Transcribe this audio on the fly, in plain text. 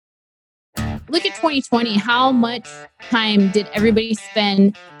Look at 2020. How much time did everybody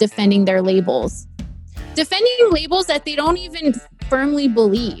spend defending their labels? Defending labels that they don't even firmly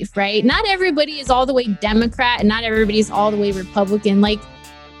believe, right? Not everybody is all the way Democrat and not everybody is all the way Republican. Like,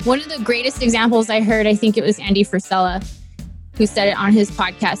 one of the greatest examples I heard, I think it was Andy Frisella who said it on his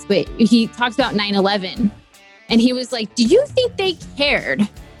podcast, but he talks about 9/11. And he was like, do you think they cared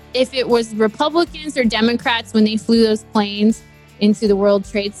if it was Republicans or Democrats when they flew those planes into the World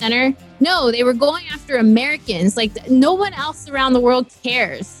Trade Center? No, they were going after Americans. Like, no one else around the world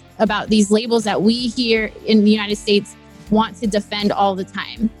cares about these labels that we here in the United States want to defend all the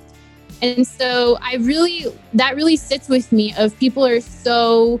time. And so that really sits with me of people are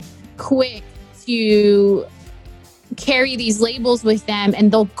so quick to carry these labels with them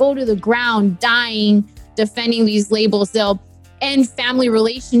and they'll go to the ground dying, defending these labels. They'll end family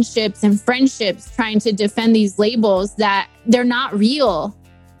relationships and friendships trying to defend these labels that they're not real.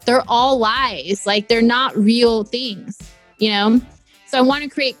 They're all lies. Like, they're not real things, you know? So I want to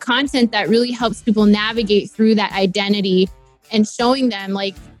create content that really helps people navigate through that identity and showing them,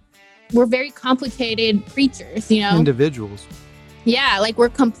 like, we're very complicated creatures, you know? Individuals. Yeah, like, we're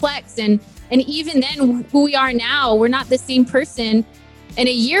complex. And even then, who we are now, we're not the same person. And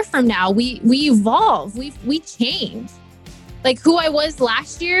a year from now, we evolve, we change. Like, who I was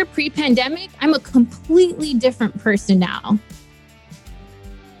last year, pre-pandemic, I'm a completely different person now.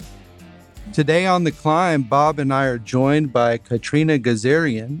 Today on The Climb, Bob and I are joined by Katrina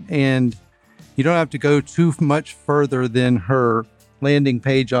Ghazarian, and you don't have to go too much further than her landing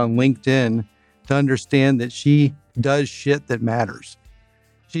page on LinkedIn to understand that she does shit that matters.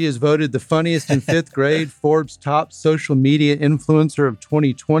 She is voted the funniest in fifth grade, Forbes top social media influencer of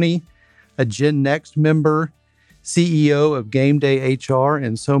 2020, a Gen Next member, CEO of Gameday HR,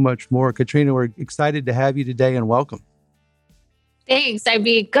 and so much more. Katrina, we're excited to have you today and welcome. Thanks. I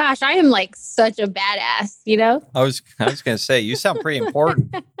mean, gosh, I am like such a badass, you know? I was going to say, you sound pretty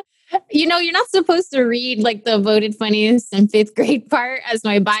important. You know, you're not supposed to read like the voted funniest in fifth grade part as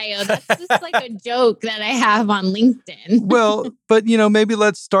my bio. That's just like a joke that I have on LinkedIn. Well, but you know, maybe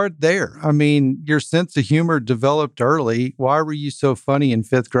let's start there. I mean, your sense of humor developed early. Why were you so funny in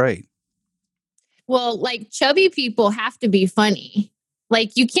fifth grade? Well, like, chubby people have to be funny.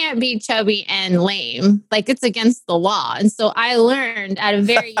 Like, you can't be chubby and lame. Like, it's against the law. And so I learned at a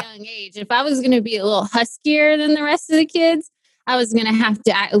very young age, if I was going to be a little huskier than the rest of the kids, I was going to have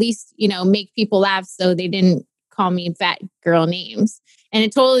to at least, you know, make people laugh so they didn't call me fat girl names. And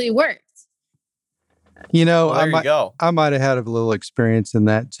it totally worked. You know, well, I might have had a little experience in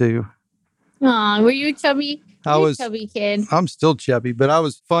that too. Aw, were you chubby? I was a chubby kid. I'm still chubby, but I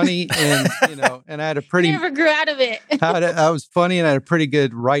was funny and, you know, and I had a pretty... You never grew out of it. I was funny and I had a pretty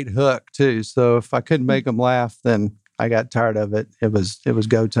good right hook too. So if I couldn't make them laugh, then I got tired of it. It was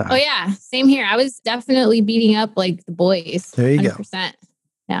go time. Oh yeah, same here. I was definitely beating up like the boys. There you 100%.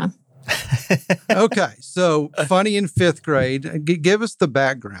 Yeah. Okay, so funny in fifth grade. Give us the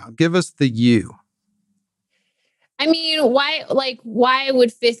background. Give us the you. I mean, why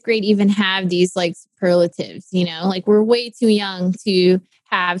would fifth grade even have these like superlatives? You know, like, we're way too young to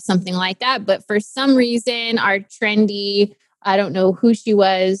have something like that. But for some reason, our trendy, I don't know who she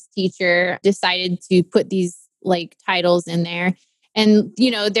was, teacher decided to put these like titles in there. And, you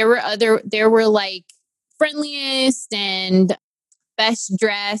know, there were like friendliest and best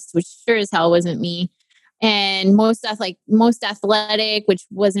dressed, which sure as hell wasn't me. And most athletic, which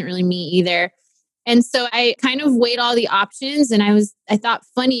wasn't really me either. And so I kind of weighed all the options and I thought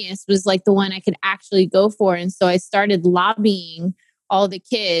funniest was like the one I could actually go for. And so I started lobbying all the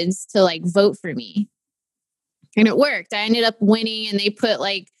kids to like vote for me. And it worked. I ended up winning and they put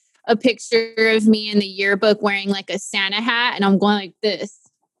like a picture of me in the yearbook wearing like a Santa hat. And I'm going like this,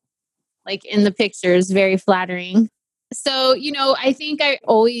 like in the picture is very flattering. So, you know, I think I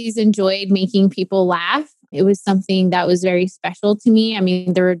always enjoyed making people laugh. It was something that was very special to me. I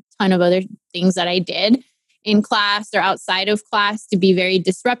mean, there were a ton of other things that I did in class or outside of class to be very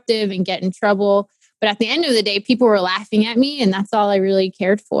disruptive and get in trouble. But at the end of the day, people were laughing at me and that's all I really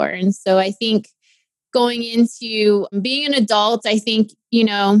cared for. And so I think going into being an adult, I think, you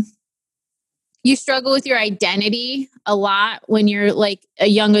know, you struggle with your identity a lot when you're like a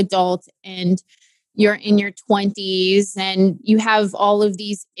young adult and you're in your 20s and you have all of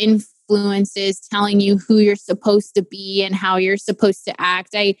these influences telling you who you're supposed to be and how you're supposed to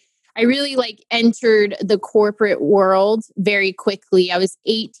act. I really like entered the corporate world very quickly. I was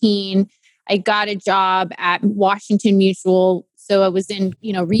 18. I got a job at Washington Mutual. So I was in,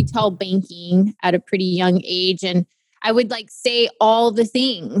 you know, retail banking at a pretty young age. And I would like say all the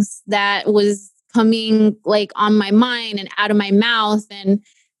things that was coming like on my mind and out of my mouth. And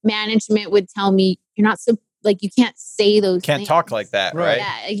management would tell me, you're not so like, you can't say those Can't things. talk like that, right?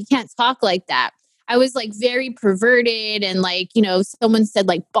 Yeah, like, you can't talk like that. I was like very perverted, and like, you know, someone said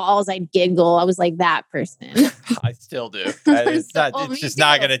like balls, I'd giggle. I was like that person. I still do. It's just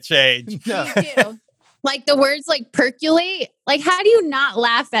not going to change. No. Me too. Like the words like percolate. Like, how do you not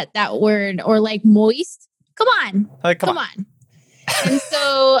laugh at that word? Or like moist? Come on. Like, Come on. And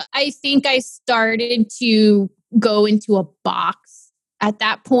so I think I started to go into a box at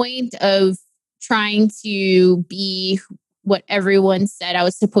that point of trying to be what everyone said I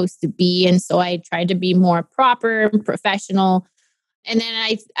was supposed to be. And so I tried to be more proper and professional. And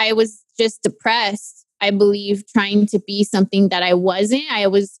then I was just depressed, I believe, trying to be something that I wasn't. I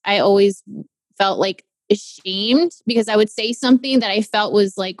always felt like ashamed because I would say something that I felt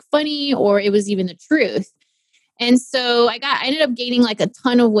was like funny, or it was even the truth. And so I ended up gaining like a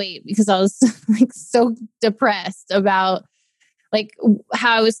ton of weight because I was like so depressed about like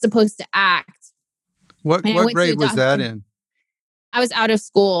how I was supposed to act. What grade was that in? I was out of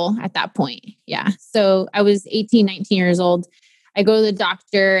school at that point. Yeah. So I was 18, 19 years old. I go to the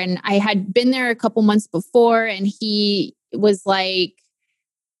doctor, and I had been there a couple months before, and he was like,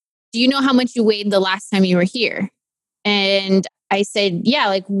 do you know how much you weighed the last time you were here? And I said, yeah,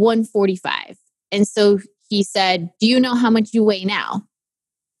 like 145. And so he said, do you know how much you weigh now?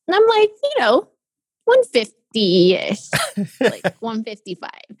 And I'm like, 150-ish, like 155.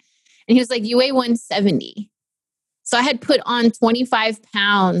 And he was like, you weigh 170. So I had put on 25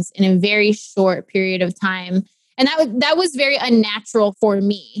 pounds in a very short period of time. And that was very unnatural for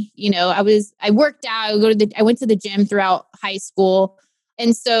me. I worked out, I went to the gym throughout high school.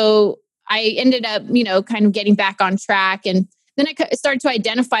 And so I ended up, kind of getting back on track. And then I started to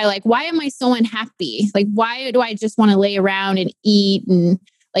identify, like, why am I so unhappy? Like, why do I just want to lay around and eat and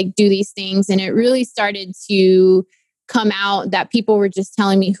like do these things? And it really started to come out that people were just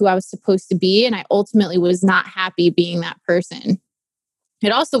telling me who I was supposed to be. And I ultimately was not happy being that person.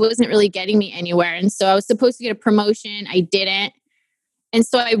 It also wasn't really getting me anywhere. And so I was supposed to get a promotion. I didn't. And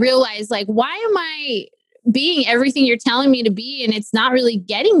so I realized, like, why am I being everything you're telling me to be? And it's not really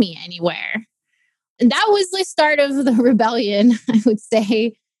getting me anywhere. And that was the start of the rebellion, I would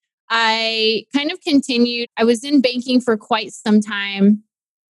say. I kind of continued. I was in banking for quite some time.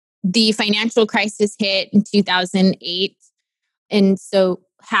 The financial crisis hit in 2008. And so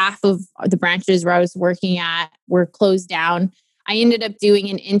half of the branches where I was working at were closed down. I ended up doing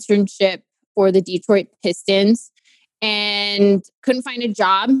an internship for the Detroit Pistons and couldn't find a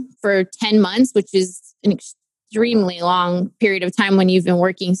job for 10 months, which is an extremely long period of time when you've been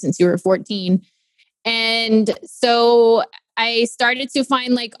working since you were 14. And so I started to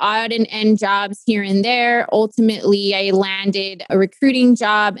find like odd and end jobs here and there. Ultimately, I landed a recruiting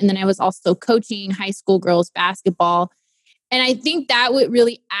job, and then I was also coaching high school girls basketball. And I think that what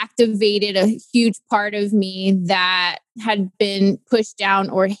really activated a huge part of me that had been pushed down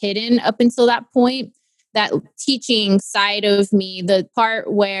or hidden up until that point, that teaching side of me, the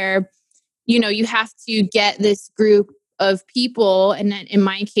part where, you have to get this group of people, and that in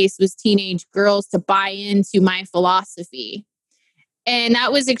my case was teenage girls, to buy into my philosophy. And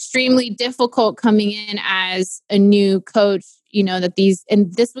that was extremely difficult coming in as a new coach,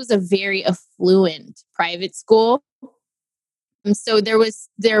 and this was a very affluent private school. So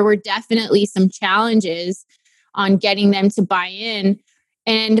there were definitely some challenges on getting them to buy in.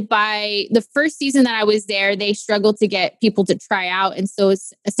 And by the first season that I was there, they struggled to get people to try out. And so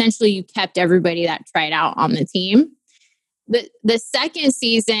it's essentially you kept everybody that tried out on the team. The second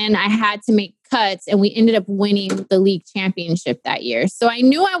season, I had to make cuts, and we ended up winning the league championship that year. So I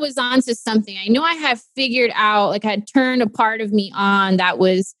knew I was onto something. I knew I had figured out, like, I had turned a part of me on that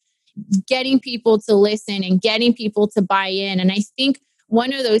was getting people to listen and getting people to buy in. And I think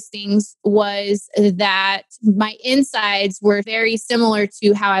one of those things was that my insides were very similar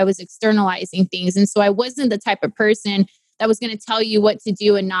to how I was externalizing things. And so I wasn't the type of person that was going to tell you what to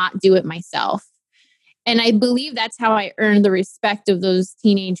do and not do it myself. And I believe that's how I earned the respect of those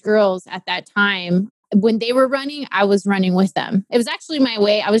teenage girls at that time. When they were running, I was running with them. It was actually my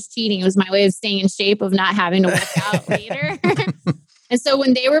way. I was cheating. It was my way of staying in shape, of not having to work out later. And so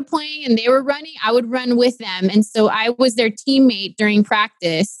when they were playing and they were running, I would run with them. And so I was their teammate during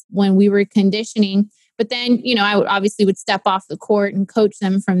practice when we were conditioning. But then, I obviously would step off the court and coach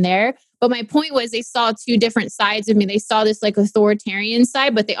them from there. But my point was, they saw two different sides of me. They saw this like authoritarian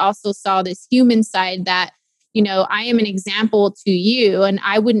side, but they also saw this human side that, I am an example to you, and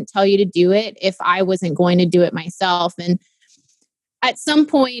I wouldn't tell you to do it if I wasn't going to do it myself. And at some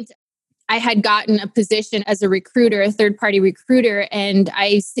point, I had gotten a position as a recruiter, a third-party recruiter, and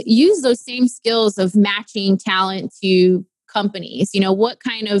I used those same skills of matching talent to companies. What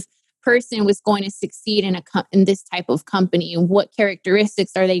kind of person was going to succeed in this type of company? What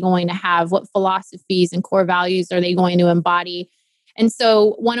characteristics are they going to have? What philosophies and core values are they going to embody? And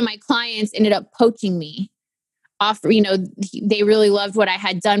so one of my clients ended up poaching me off. They really loved what I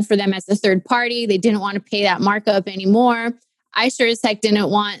had done for them as a third party. They didn't want to pay that markup anymore. I sure as heck didn't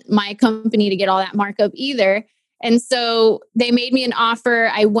want my company to get all that markup either. And so they made me an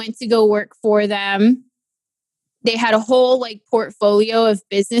offer. I went to go work for them. They had a whole portfolio of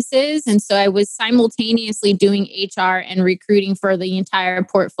businesses. And so I was simultaneously doing HR and recruiting for the entire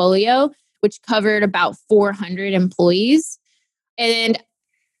portfolio, which covered about 400 employees. And,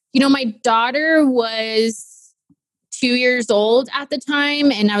 my daughter was 2 years old at the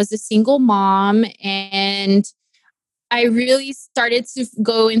time, and I was a single mom. And I really started to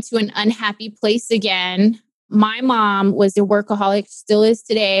go into an unhappy place again. My mom was a workaholic, still is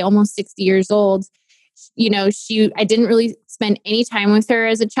today, almost 60 years old. I didn't really spend any time with her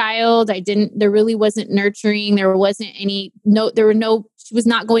as a child. There really wasn't nurturing. She was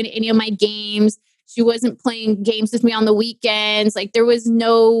not going to any of my games. She wasn't playing games with me on the weekends. There was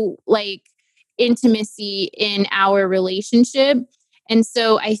no intimacy in our relationship. And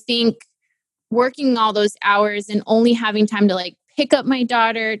so I think working all those hours and only having time to pick up my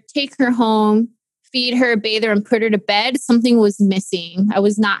daughter, take her home, feed her, bathe her, and put her to bed, something was missing. I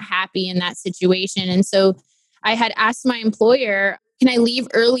was not happy in that situation. And so I had asked my employer, can I leave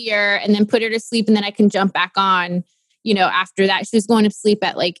earlier and then put her to sleep and then I can jump back on, after that. She was going to sleep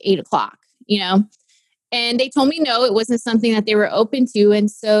at 8:00, And they told me no, it wasn't something that they were open to. And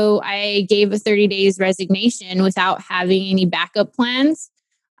so I gave a 30 days resignation without having any backup plans.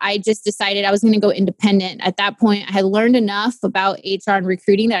 I just decided I was going to go independent. At that point, I had learned enough about HR and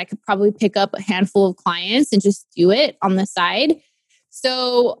recruiting that I could probably pick up a handful of clients and just do it on the side.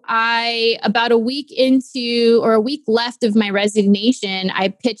 So about a week left of my resignation, I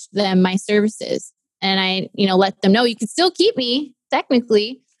pitched them my services and I, let them know you can still keep me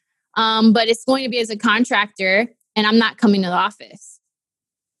technically, but it's going to be as a contractor and I'm not coming to the office.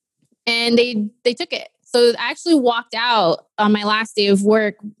 And they took it. So I actually walked out on my last day of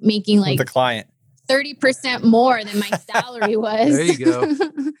work making the client 30% more than my salary was. There you go.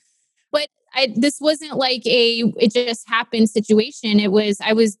 But this wasn't it just happened situation.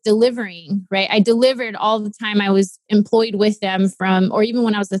 I was delivering, right? I delivered all the time I was employed with them or even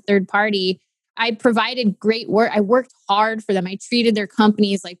when I was a third party, I provided great work. I worked hard for them. I treated their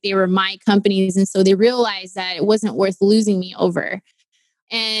companies like they were my companies. And so they realized that it wasn't worth losing me over.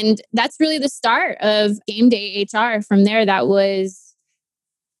 And that's really the start of Gameday HR. From there, that was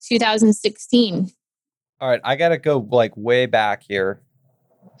 2016. All right, I got to go way back here.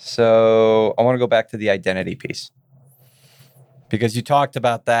 So I want to go back to the identity piece because you talked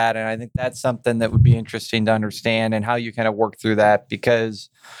about that. And I think that's something that would be interesting to understand and how you kind of work through that because,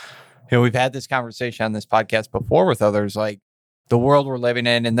 we've had this conversation on this podcast before with others, the world we're living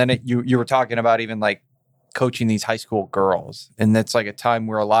in. And then you were talking about even coaching these high school girls. And that's a time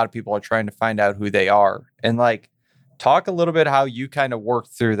where a lot of people are trying to find out who they are. And talk a little bit how you kind of work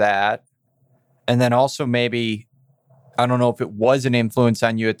through that. And then also maybe, I don't know if it was an influence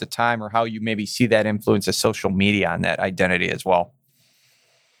on you at the time or how you maybe see that influence of social media on that identity as well.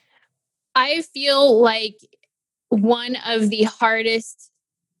 I feel like one of the hardest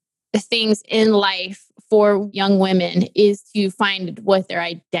things in life for young women is to find what their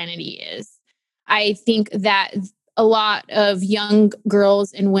identity is. I think that a lot of young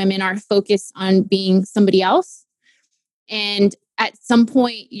girls and women are focused on being somebody else. And at some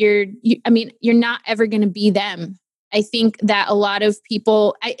point, you're not ever going to be them. I think that a lot of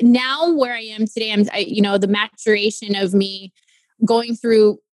people now where I am today, the maturation of me going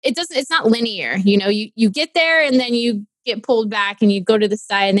through, it's not linear. You get there and then you get pulled back and you go to the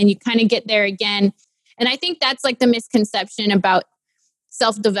side and then you kind of get there again. And I think that's the misconception about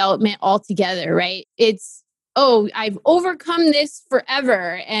self-development altogether, right? It's, I've overcome this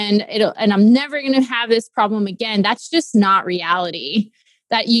forever and I'm never going to have this problem again. That's just not reality.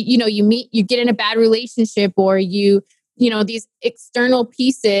 That you get in a bad relationship or these external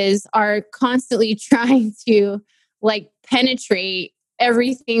pieces are constantly trying to penetrate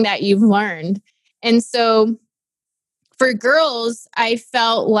everything that you've learned. And so for girls, I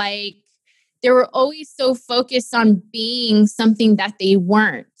felt like they were always so focused on being something that they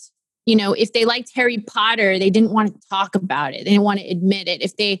weren't. If they liked Harry Potter, they didn't want to talk about it. They didn't want to admit it.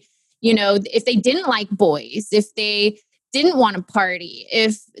 If they didn't like boys, if they didn't want to party,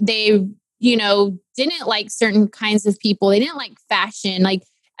 if they, didn't like certain kinds of people, they didn't like fashion.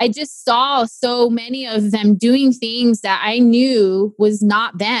 I just saw so many of them doing things that I knew was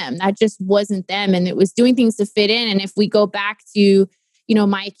not them. That just wasn't them. And it was doing things to fit in. And if we go back to,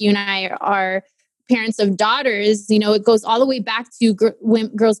 Mike, you and I are parents of daughters, it goes all the way back to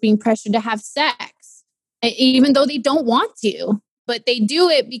girls being pressured to have sex, even though they don't want to, but they do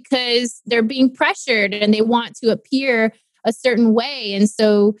it because they're being pressured and they want to appear a certain way. And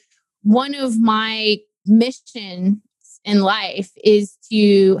so one of my missions in life is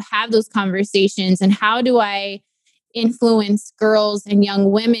to have those conversations. And how do I influence girls and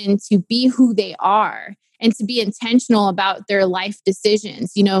young women to be who they are and to be intentional about their life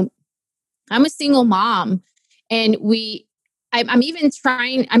decisions? I'm a single mom, and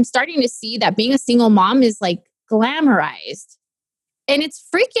I'm starting to see that being a single mom is like glamorized. And it's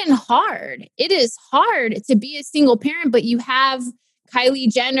freaking hard. It is hard to be a single parent, but you have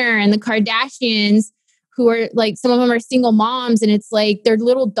Kylie Jenner and the Kardashians who are like, some of them are single moms, and it's like their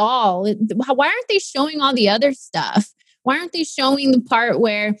little doll. Why aren't they showing all the other stuff? Why aren't they showing the part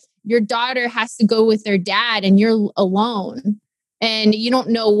where your daughter has to go with their dad and you're alone and you don't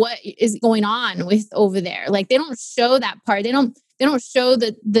know what is going on with over there? Like, they don't show that part. They don't show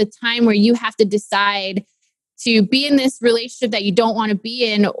the time where you have to decide to be in this relationship that you don't want to be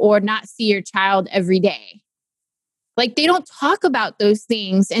in or not see your child every day. Like, they don't talk about those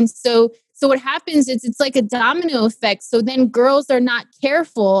things. And so what happens is it's like a domino effect. So then girls are not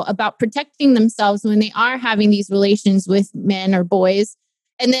careful about protecting themselves when they are having these relations with men or boys.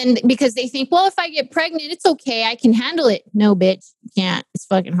 And then because they think, well, if I get pregnant, it's okay. I can handle it. No, bitch, you can't. It's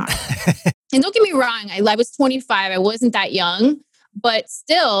fucking hard. And don't get me wrong. I was 25. I wasn't that young. But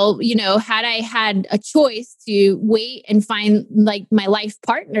still, had I had a choice to wait and find like my life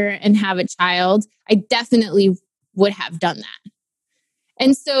partner and have a child, I definitely would have done that.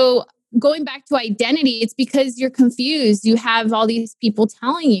 And so going back to identity, it's because you're confused. You have all these people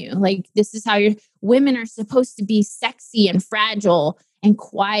telling you like, this is how women are supposed to be sexy and fragile and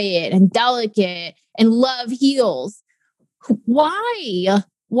quiet and delicate and love heels. Why?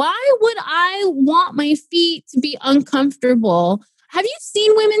 Why would I want my feet to be uncomfortable? Have you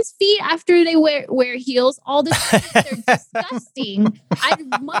seen women's feet after they wear heels all the time? They're disgusting.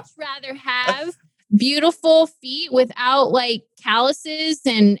 I'd much rather have beautiful feet without like calluses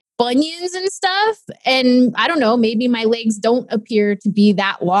and bunions and stuff. And I don't know, maybe my legs don't appear to be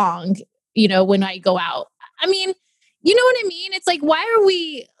that long, when I go out. I mean, you know what I mean? It's like, why are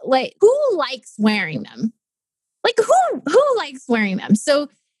we like, who likes wearing them? Like, who likes wearing them? So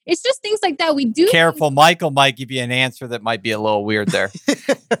it's just things like that we do. Careful, Michael might give you an answer that might be a little weird there.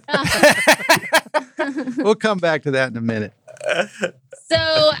 We'll come back to that in a minute.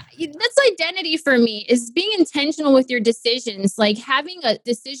 So that's identity for me, is being intentional with your decisions, like having a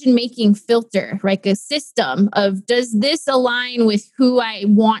decision-making filter, like a system of, does this align with who I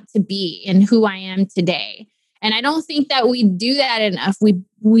want to be and who I am today? And I don't think that we do that enough.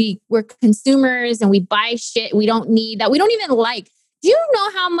 We're consumers and we buy shit we don't need, that we don't even like. Do you know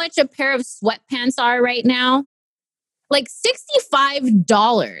how much a pair of sweatpants are right now? Like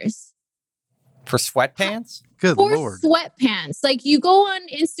 $65. For sweatpants? Good for Lord. Sweatpants. Like, you go on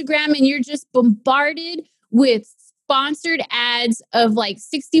Instagram and you're just bombarded with sponsored ads of like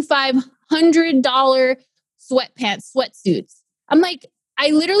 $6,500 sweatsuits. I'm like, I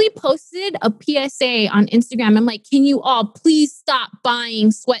literally posted a PSA on Instagram. I'm like, can you all please stop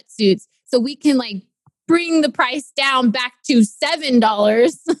buying sweatsuits so we can like bring the price down back to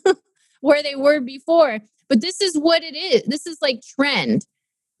 $7 where they were before. But this is what it is. This is like trend,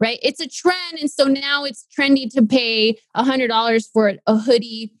 right? It's a trend. And so now it's trendy to pay $100 for a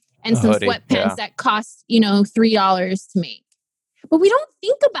hoodie and some sweatpants that cost, $3 to make. But we don't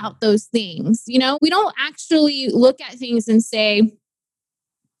think about those things. We don't actually look at things and say,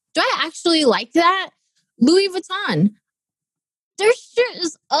 do I actually like that? Louis Vuitton. Their shit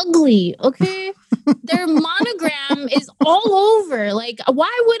is ugly, okay? Their monogram is all over. Like,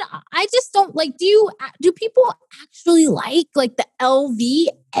 why would I just don't like, do people actually like the LV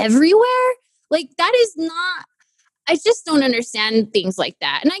everywhere? Like, that is not, I just don't understand things like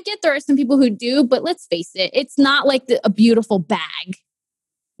that. And I get there are some people who do, but let's face it, it's not like a beautiful bag,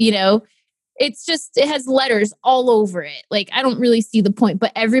 It's just, it has letters all over it. Like, I don't really see the point,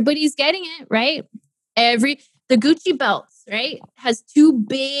 but everybody's getting it, right? The Gucci belts, right? Has two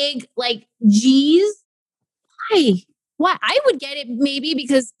big like G's. Why? I would get it maybe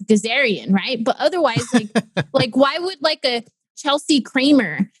because Ghazarian, right? But otherwise, like why would like a Chelsea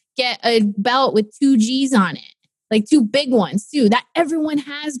Kramer get a belt with two G's on it? Like two big ones too. That everyone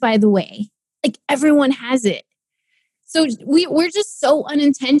has, by the way. Like, everyone has it. So we're just so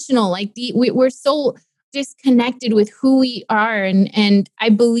unintentional. Like we're so disconnected with who we are. And I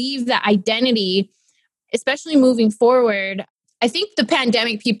believe that identity, especially moving forward, I think the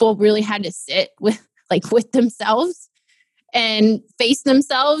pandemic, people really had to sit with themselves and face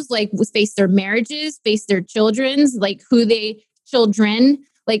themselves, face their marriages, face their children's, who they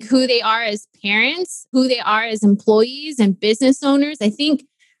are as parents, who they are as employees and business owners. I think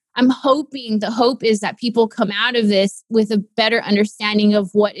the hope is that people come out of this with a better understanding of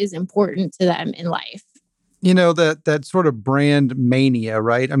what is important to them in life. That sort of brand mania,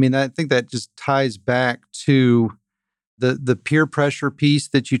 right? I mean, I think that just ties back to the peer pressure piece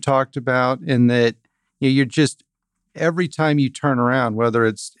that you talked about, and that you're just, every time you turn around, whether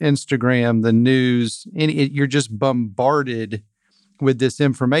it's Instagram, the news, you're just bombarded with this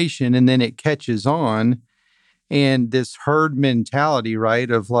information, and then it catches on, and this herd mentality, right?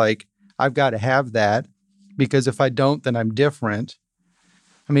 Of like, I've got to have that because if I don't, then I'm different.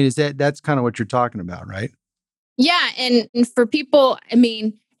 I mean, that's kind of what you're talking about, right? Yeah. And for people, I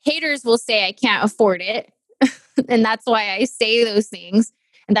mean, haters will say I can't afford it. And that's why I say those things.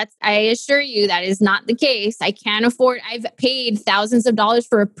 And I assure you that is not the case. I can't afford, I've paid thousands of dollars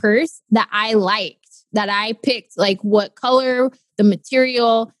for a purse that I liked, that I picked, like what color, the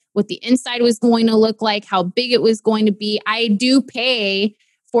material, what the inside was going to look like, how big it was going to be. I do pay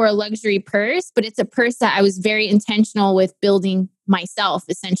for a luxury purse, but it's a purse that I was very intentional with building myself,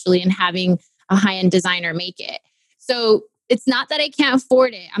 essentially, and having a high-end designer make it. So it's not that I can't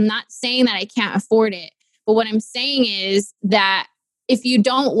afford it. I'm not saying that I can't afford it. But what I'm saying is that if you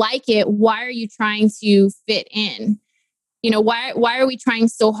don't like it, why are you trying to fit in? Why are we trying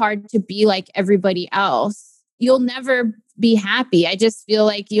so hard to be like everybody else? You'll never be happy. I just feel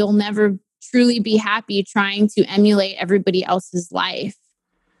like you'll never truly be happy trying to emulate everybody else's life.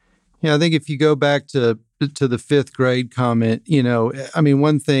 Yeah, I think if you go back to the fifth grade comment, I mean,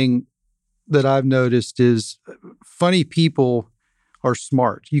 one thing that I've noticed is funny people are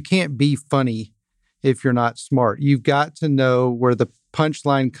smart. You can't be funny if you're not smart. You've got to know where the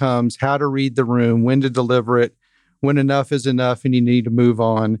punchline comes, how to read the room, when to deliver it, when enough is enough and you need to move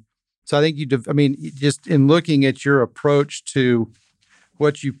on. So I think just in looking at your approach to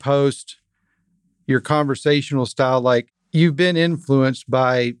what you post, your conversational style, like you've been influenced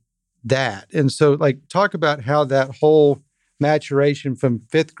by that. And so like talk about how that whole maturation from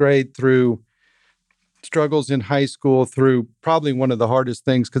fifth grade through struggles in high school through probably one of the hardest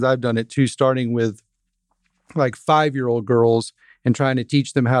things, because I've done it too, starting with like 5-year-old girls and trying to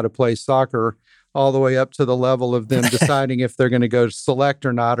teach them how to play soccer all the way up to the level of them deciding if they're going to go select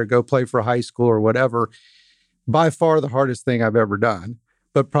or not, or go play for high school or whatever. By far the hardest thing I've ever done,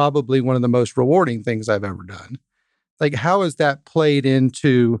 but probably one of the most rewarding things I've ever done. Like, how has that played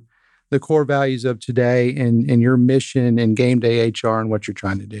into the core values of today and your mission in Gameday HR and what you're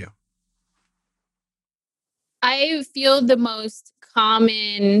trying to do? I feel the most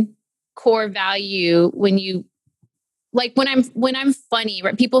common core value when I'm funny,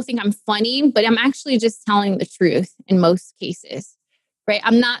 right? People think I'm funny, but I'm actually just telling the truth in most cases, right?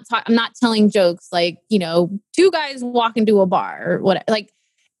 I'm not telling jokes like, two guys walk into a bar or what, like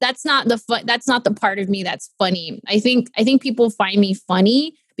that's not the part of me that's funny. I think people find me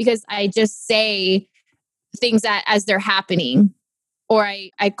funny because I just say things as they're happening, or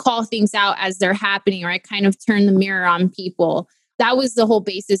I call things out as they're happening, or I kind of turn the mirror on people. That was the whole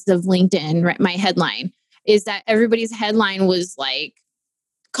basis of LinkedIn, right? My headline is that everybody's headline was like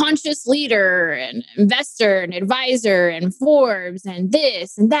conscious leader and investor and advisor and Forbes and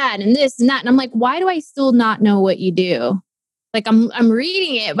this and that and this and that. And I'm like, why do I still not know what you do? Like I'm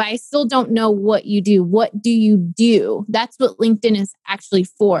reading it, but I still don't know what you do. What do you do? That's what LinkedIn is actually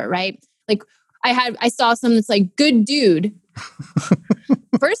for, right? Like I saw something that's like good dude.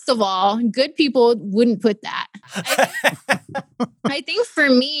 First of all, good people wouldn't put that. I think for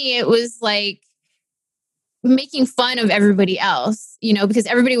me, it was like making fun of everybody else, because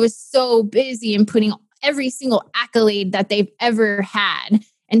everybody was so busy and putting every single accolade that they've ever had.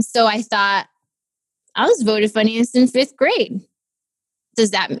 And so I thought, I was voted funniest in fifth grade.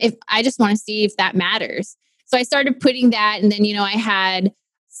 If I just want to see if that matters. So I started putting that. And then, I had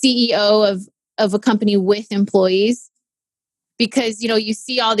CEO of a company with employees, because, you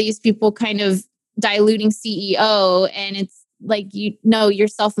see all these people kind of diluting CEO, and it's like, you're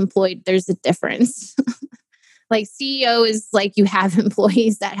self-employed. There's a difference. Like CEO is like, you have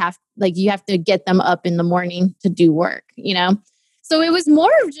employees that you have to get them up in the morning to do work, So it was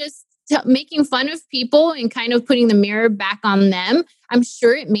more of just making fun of people and kind of putting the mirror back on them. I'm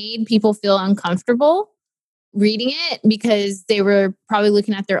sure it made people feel uncomfortable reading it because they were probably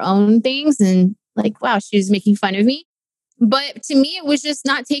looking at their own things and like, wow, she was making fun of me. But to me, it was just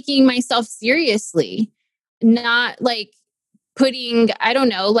not taking myself seriously. not like putting, I don't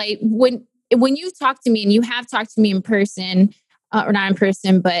know, like when you talk to me, and you have talked to me in person, or not in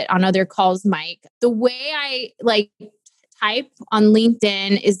person, but on other calls, Mike, the way I like type on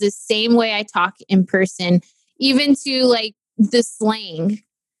LinkedIn is the same way I talk in person, even to like the slang.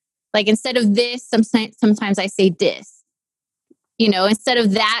 Like instead of this, sometimes I say this, instead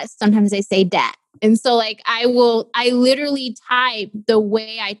of that, sometimes I say that. And so like I literally type the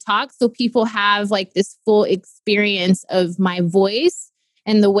way I talk, so people have like this full experience of my voice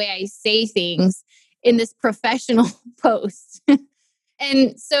and the way I say things in this professional post.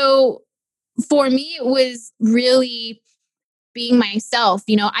 And so for me, it was really being myself.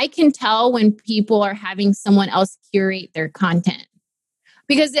 I can tell when people are having someone else curate their content,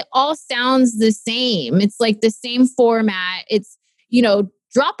 because it all sounds the same. It's like the same format. It's,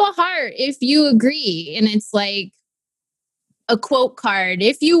 drop a heart if you agree. And it's like a quote card.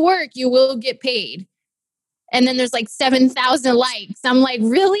 If you work, you will get paid. And then there's like 7,000 likes. I'm like,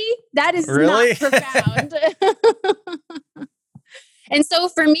 really? That is Really? not profound. And so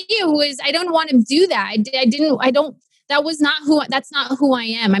for me, it was, I don't want to do that. That's not who I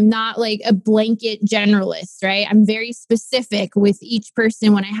am. I'm not like a blanket generalist, right? I'm very specific with each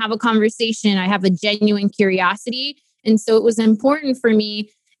person. When I have a conversation, I have a genuine curiosity. And so it was important for me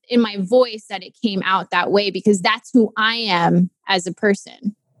in my voice that it came out that way, because that's who I am as a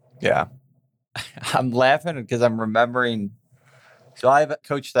person. Yeah. I'm laughing because I'm remembering. So I have a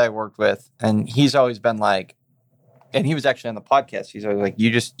coach that I worked with, and he's always been like, and he was actually on the podcast. He's always like,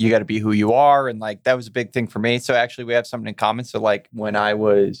 you got to be who you are. And like, that was a big thing for me. So actually we have something in common. So like when I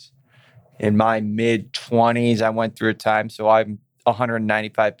was in my mid 20s, I went through a time. So I'm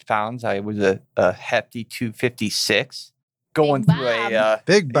 195 pounds. I was a hefty 256 going through a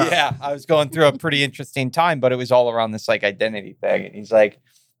big Bob. Yeah, I was going through a pretty interesting time, but it was all around this like identity thing. And he's like,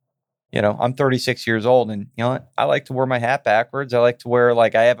 I'm 36 years old, and I like to wear my hat backwards. I like to wear,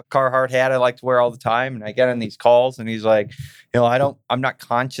 like, I have a Carhartt hat I like to wear all the time. And I get on these calls, and he's like, I'm not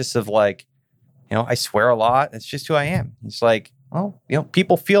conscious of like, I swear a lot. It's just who I am. He's like, well,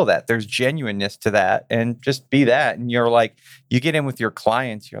 people feel that there's genuineness to that, and just be that. And you're like, you get in with your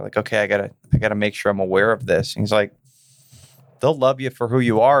clients, you're like, okay, I gotta make sure I'm aware of this. And he's like, they'll love you for who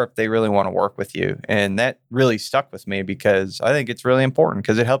you are if they really want to work with you. And that really stuck with me, because I think it's really important,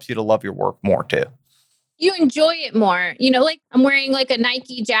 because it helps you to love your work more too. You enjoy it more, like I'm wearing like a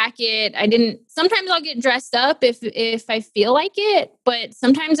Nike jacket. Sometimes I'll get dressed up if I feel like it, but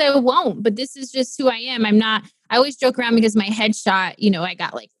sometimes I won't. But this is just who I am. I always joke around because my headshot, I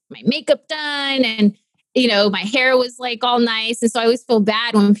got like my makeup done, and, my hair was like all nice. And so I always feel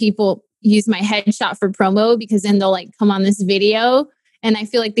bad when people use my headshot for promo, because then they'll like come on this video and I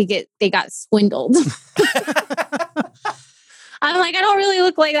feel like they got swindled. I'm like, I don't really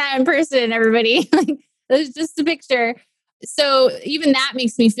look like that in person, everybody. Like, it was just a picture. So even that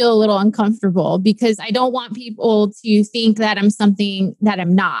makes me feel a little uncomfortable, because I don't want people to think that I'm something that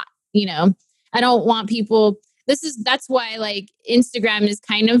I'm not, I don't want people. That's why like Instagram is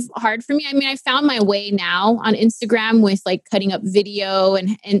kind of hard for me. I mean, I found my way now on Instagram with like cutting up video,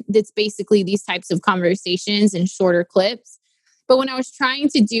 and it's basically these types of conversations and shorter clips. But when I was trying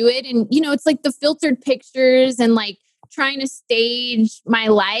to do it, and it's like the filtered pictures and like trying to stage my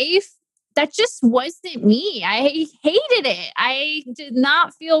life, that just wasn't me. I hated it. I did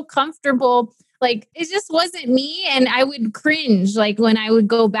not feel comfortable. Like, it just wasn't me. And I would cringe, like when I would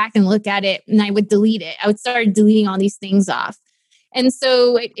go back and look at it, and I would delete it. I would start deleting all these things off. And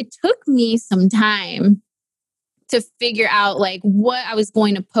so it took me some time to figure out like what I was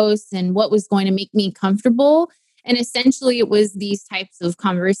going to post and what was going to make me comfortable. And essentially it was these types of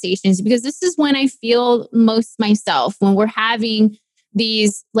conversations, because this is when I feel most myself, when we're having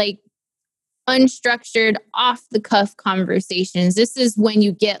these like unstructured, off the cuff conversations. This is when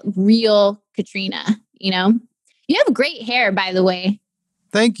you get real Katrina, You have great hair, by the way.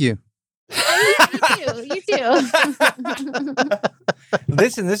 Thank you. You too.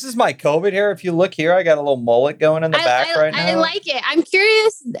 Listen, this is my COVID hair. If you look here, I got a little mullet going in the back right now. I like it. I'm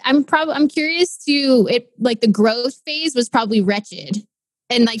curious. I'm curious to it. Like the growth phase was probably wretched,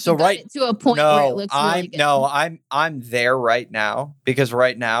 and like so you got it to a point where it looks really good. I'm there right now, because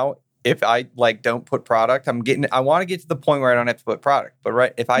right now, if I like don't put product, I want to get to the point where I don't have to put product.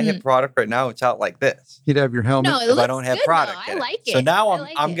 But if I hit product right now, it's out like this. You'd have your helmet. No, if I don't have product. I like it. So now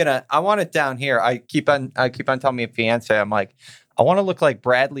I want it down here. I keep on telling me a fiance, I'm like, I want to look like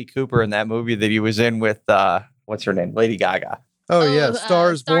Bradley Cooper in that movie that he was in with what's her name? Lady Gaga. Oh yeah,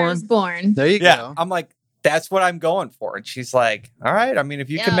 Stars Born. There you go. I'm like, that's what I'm going for. And she's like, all right. I mean,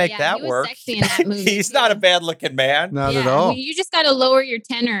 if you can make that work. Sexy in that movie He's not a bad looking man. Not at all. You just got to lower your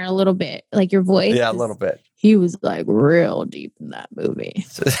tenor a little bit, like your voice. Yeah, a little bit. He was like real deep in that movie.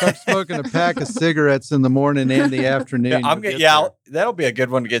 Start smoking a pack of cigarettes in the morning and the afternoon. That'll be a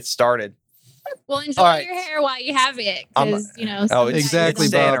good one to get started. Well, enjoy your hair while you have it, because exactly,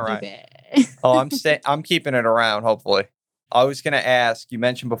 Bob. I'm keeping it around. Hopefully, I was going to ask. You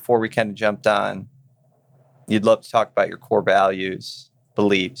mentioned before we kind of jumped on, you'd love to talk about your core values,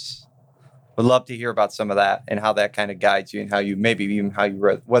 beliefs. Would love to hear about some of that and how that kind of guides you, and how you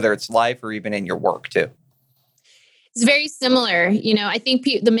whether it's life or even in your work too. It's very similar. I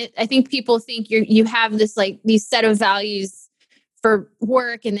think people think you have this these set of values for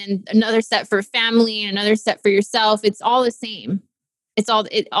work, and then another set for family, and another set for yourself. It's all the same. All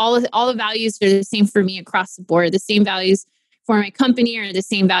the values are the same for me across the board. The same values for my company are the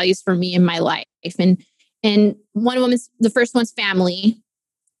same values for me in my life. And one of them is, the first one's family.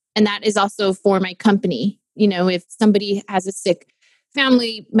 And that is also for my company. If somebody has a sick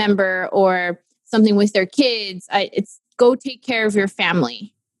family member or something with their kids, it's go take care of your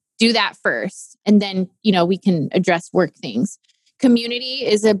family. Do that first. And then, we can address work things. Community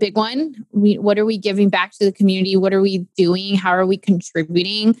is a big one. What are we giving back to the community? What are we doing? How are we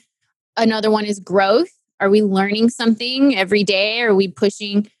contributing? Another one is growth. Are we learning something every day? Are we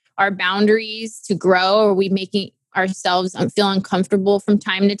pushing our boundaries to grow? Are we making ourselves feel uncomfortable from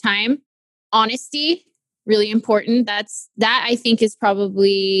time to time? Honesty, really important. That I think is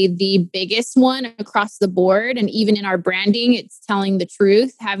probably the biggest one across the board. And even in our branding, it's telling the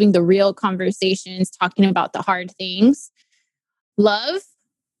truth, having the real conversations, talking about the hard things. Love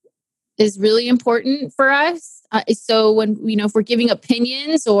is really important for us. So when, if we're giving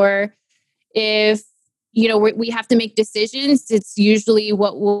opinions, or if, we have to make decisions, it's usually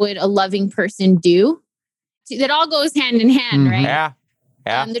what would a loving person do. That all goes hand in hand, right?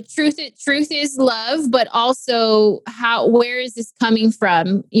 Yeah. The truth is love, but also where is this coming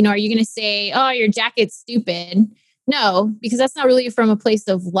from? Are you going to say, "Oh, your jacket's stupid"? No, because that's not really from a place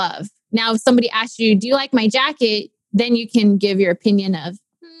of love. Now, if somebody asks you, "Do you like my jacket?" then you can give your opinion of,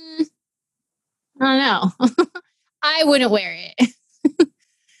 I don't know. I wouldn't wear it.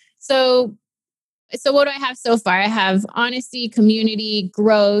 So what do I have so far? I have honesty, community,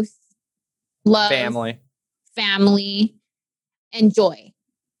 growth, love, family, and joy.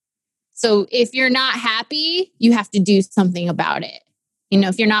 So if you're not happy, you have to do something about it.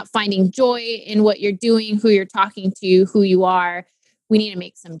 If you're not finding joy in what you're doing, who you're talking to, who you are, we need to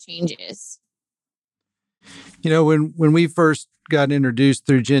make some changes. When we first got introduced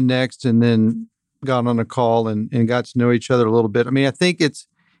through Gen Next and then got on a call and got to know each other a little bit, I think it's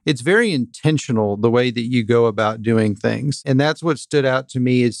very intentional the way that you go about doing things. And that's what stood out to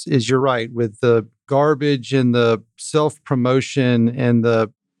me is you're right, with the garbage and the self-promotion and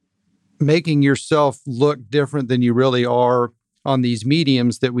the making yourself look different than you really are on these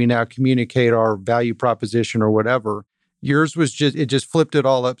mediums that we now communicate our value proposition or whatever. Yours was just flipped it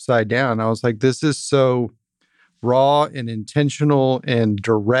all upside down. I was like, this is so raw and intentional and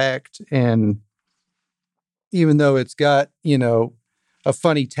direct. And even though it's got, a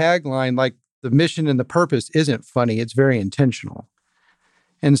funny tagline, like the mission and the purpose isn't funny, it's very intentional.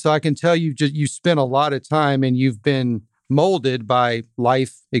 And so I can tell you spent a lot of time and you've been molded by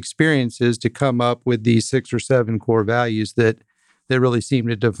life experiences to come up with these 6 or 7 core values that really seem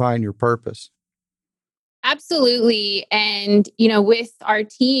to define your purpose. Absolutely. And, with our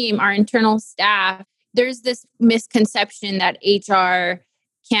team, our internal staff, there's this misconception that HR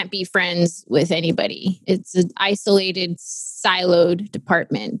can't be friends with anybody. It's an isolated, siloed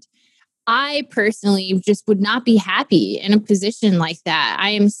department. I personally just would not be happy in a position like that.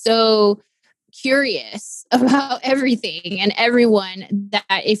 I am so curious about everything and everyone that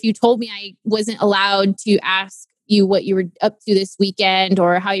if you told me I wasn't allowed to ask you what you were up to this weekend,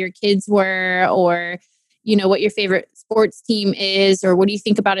 or how your kids were, or what your favorite sports team is, or what do you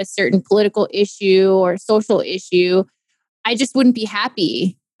think about a certain political issue or social issue, I just wouldn't be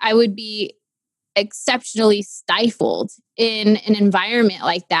happy. I would be exceptionally stifled in an environment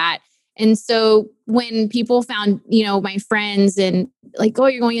like that. And so when people found, my friends and like, "Oh,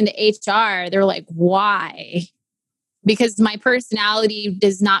 you're going into HR," they're like, "Why?" Because my personality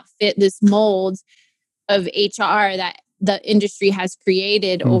does not fit this mold of HR that the industry has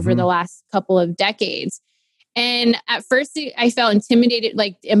created over the last couple of decades. And at first I felt intimidated.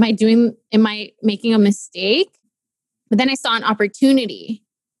 Like, am I making a mistake? But then I saw an opportunity.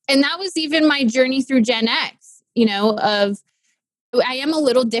 And that was even my journey through Gen X, I am a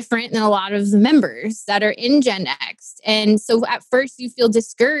little different than a lot of the members that are in Gen X. And so at first you feel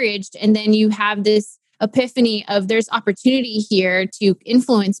discouraged, and then you have this epiphany of there's opportunity here to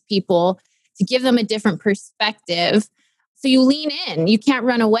influence people, to give them a different perspective So you lean in, you can't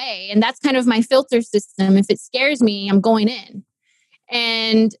run away. And that's kind of my filter system. If it scares me, I'm going in.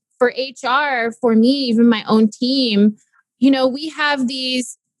 And for HR, for me, even my own team, we have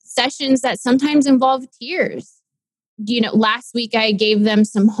these sessions that sometimes involve tears. Last week I gave them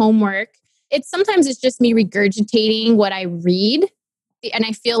some homework. Sometimes it's just me regurgitating what I read. And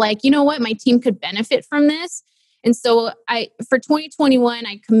I feel like, what, my team could benefit from this. And so for 2021,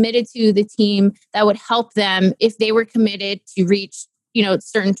 I committed to the team that would help them if they were committed to reach,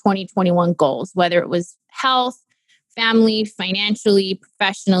 certain 2021 goals, whether it was health, family, financially,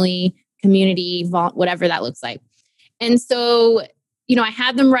 professionally, community, whatever that looks like. And so, I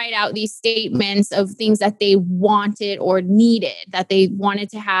had them write out these statements of things that they wanted or needed, that they wanted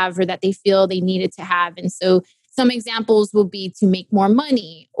to have or that they feel they needed to have. And so some examples will be to make more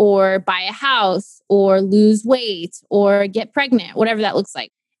money or buy a house or lose weight or get pregnant, whatever that looks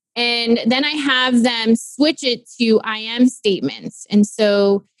like. And then I have them switch it to I am statements. And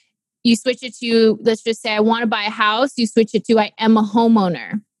so you switch it to, let's just say I want to buy a house. You switch it to I am a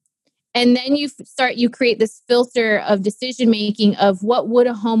homeowner. And then you create this filter of decision making of what would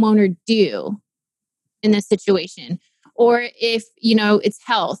a homeowner do in this situation? Or if, it's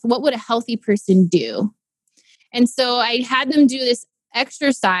health, what would a healthy person do? And so I had them do this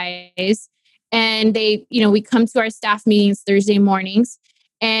exercise and we come to our staff meetings Thursday mornings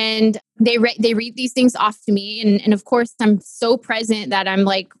and they read these things off to me. And of course, I'm so present that I'm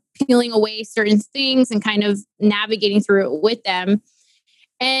like peeling away certain things and kind of navigating through it with them.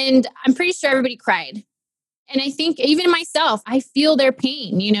 And I'm pretty sure everybody cried. And I think even myself, I feel their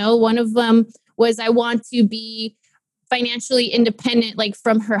pain. One of them was I want to be financially independent, like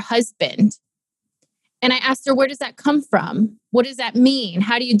from her husband. And I asked her, where does that come from? What does that mean?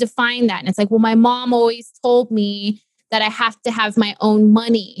 How do you define that? And it's like, well, my mom always told me that I have to have my own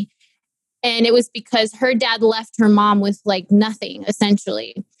money. And it was because her dad left her mom with like nothing,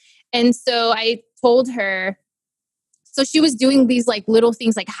 essentially. And so I told her, so she was doing these like little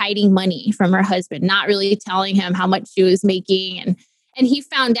things like hiding money from her husband, not really telling him how much she was making. And he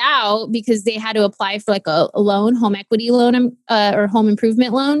found out because they had to apply for like a loan, home equity loan or home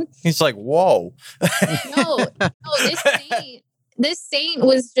improvement loan. He's like, whoa. No, this saint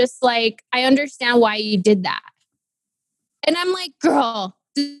was just like, I understand why you did that. And I'm like, girl,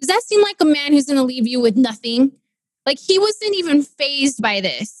 does that seem like a man who's going to leave you with nothing? Like he wasn't even fazed by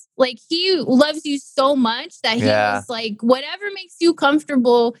this. Like he loves you so much that he was like, whatever makes you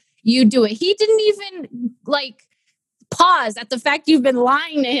comfortable, you do it. He didn't even like pause at the fact you've been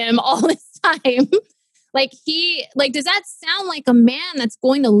lying to him all this time. Does that sound like a man that's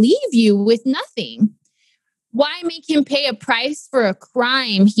going to leave you with nothing? Why make him pay a price for a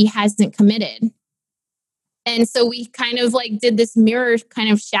crime he hasn't committed? And so we kind of like did this mirror kind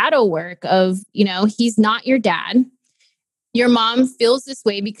of shadow work of, he's not your dad. Your mom feels this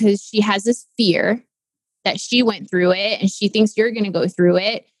way because she has this fear that she went through it and she thinks you're going to go through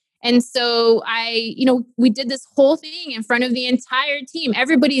it. And so we did this whole thing in front of the entire team.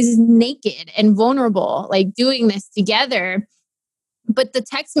 Everybody's naked and vulnerable, like doing this together. But the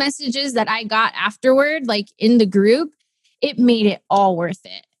text messages that I got afterward, like in the group, it made it all worth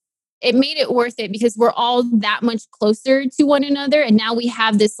it. It made it worth it because we're all that much closer to one another. And now we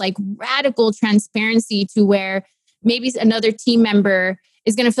have this like radical transparency to where maybe another team member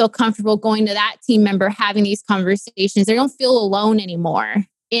is going to feel comfortable going to that team member, having these conversations. They don't feel alone anymore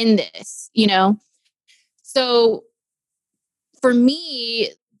in this, So for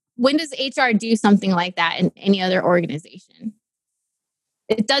me, when does HR do something like that in any other organization?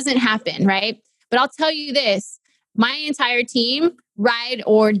 It doesn't happen, right? But I'll tell you this, my entire team, ride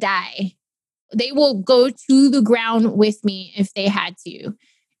or die. They will go to the ground with me if they had to.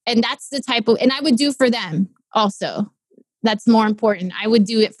 And that's the type of, and I would do for them also. That's more important. I would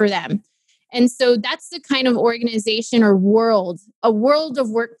do it for them. And so that's the kind of organization or a world of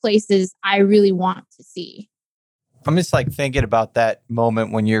workplaces I really want to see. I'm just like thinking about that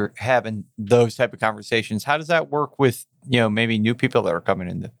moment when you're having those type of conversations. How does that work with, maybe new people that are coming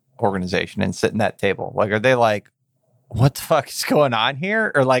in the organization and sitting at that table? Like, are they like, what the fuck is going on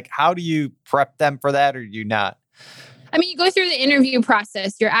here? Or like, how do you prep them for that or do you not? I mean, you go through the interview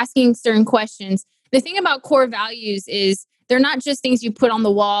process. You're asking certain questions. The thing about core values is they're not just things you put on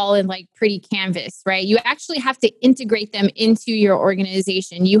the wall and like pretty canvas, right? You actually have to integrate them into your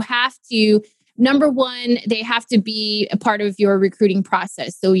organization. You have to, number one, they have to be a part of your recruiting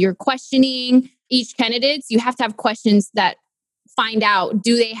process. So you're questioning each candidate. You have to have questions that find out,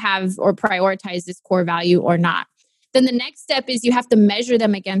 do they have or prioritize this core value or not? Then the next step is you have to measure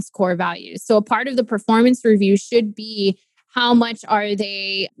them against core values. So a part of the performance review should be how much are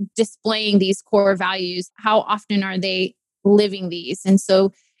they displaying these core values? How often are they living these. And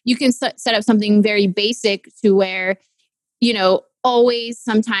so you can set up something very basic to where, always,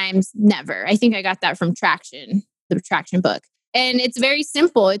 sometimes, never. I think I got that from Traction, the Traction book. And it's very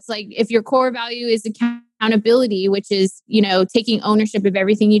simple. It's like, if your core value is accountability, which is, taking ownership of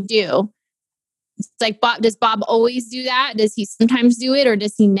everything you do. It's like, does Bob always do that? Does he sometimes do it? Or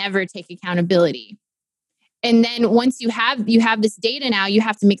does he never take accountability? And then once you have this data now, you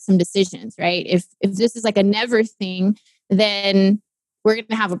have to make some decisions, right? If this is like a never thing, then we're going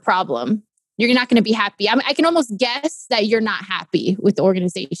to have a problem. You're not going to be happy. I can almost guess that you're not happy with the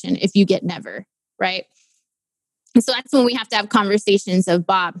organization if you get never, right? And so that's when we have to have conversations of,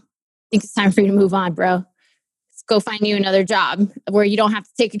 Bob, I think it's time for you to move on, bro. Let's go find you another job where you don't have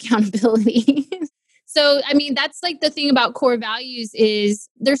to take accountability. So, that's like the thing about core values is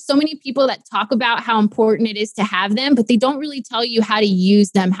there's so many people that talk about how important it is to have them, but they don't really tell you how to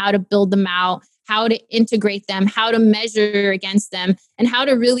use them, how to build them out, how to integrate them, how to measure against them, and how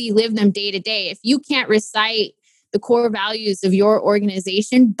to really live them day to day. If you can't recite the core values of your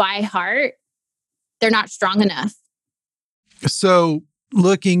organization by heart, they're not strong enough. So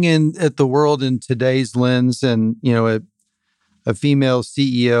looking at the world in today's lens and, a female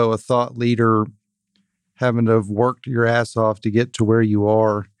CEO, a thought leader, having to have worked your ass off to get to where you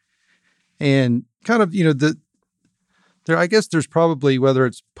are. And kind of, I guess there's probably, whether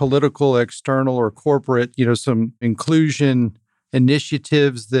it's political, external, or corporate, some inclusion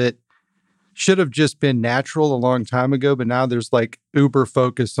initiatives that should have just been natural a long time ago, but now there's like uber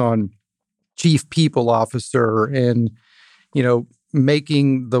focus on chief people officer and,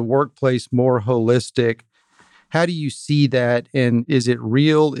 making the workplace more holistic. How do you see that? And is it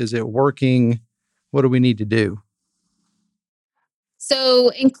real? Is it working? What do we need to do? So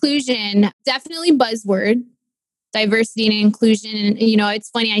inclusion, definitely buzzword, diversity and inclusion. And, it's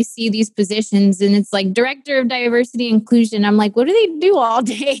funny, I see these positions and it's like director of diversity and inclusion. I'm like, what do they do all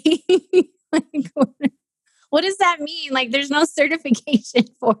day? Like, what does that mean? Like, there's no certification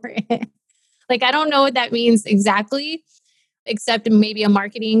for it. Like, I don't know what that means exactly, except maybe a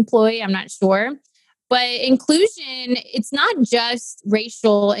marketing employee. I'm not sure. But inclusion, it's not just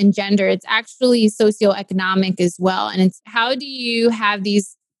racial and gender. It's actually socioeconomic as well. And it's how do you have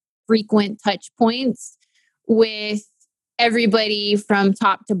these frequent touch points with everybody from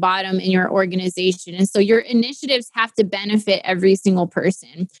top to bottom in your organization? And so your initiatives have to benefit every single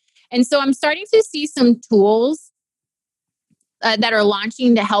person. And so I'm starting to see some tools that are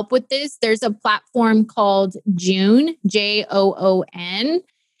launching to help with this. There's a platform called Joon, Joon.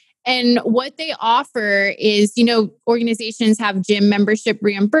 And what they offer is, organizations have gym membership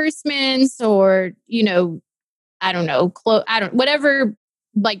reimbursements or, I don't know, whatever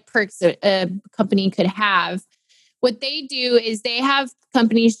like perks a company could have. What they do is they have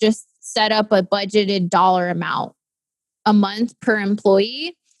companies just set up a budgeted dollar amount a month per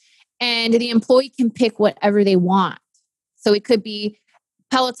employee, and the employee can pick whatever they want. So it could be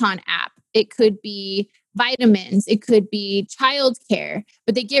Peloton app, it could be vitamins, it could be childcare,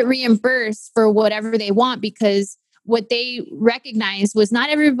 but they get reimbursed for whatever they want because what they recognized was not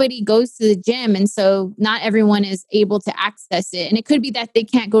everybody goes to the gym. And so not everyone is able to access it. And it could be that they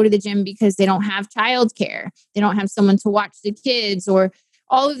can't go to the gym because they don't have childcare. They don't have someone to watch the kids or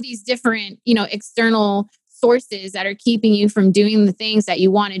all of these different, external sources that are keeping you from doing the things that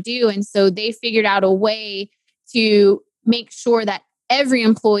you want to do. And so they figured out a way to make sure that every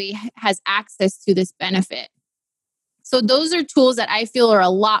employee has access to this benefit. So those are tools that I feel are a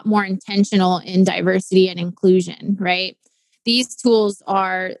lot more intentional in diversity and inclusion, right? These tools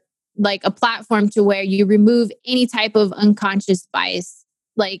are like a platform to where you remove any type of unconscious bias,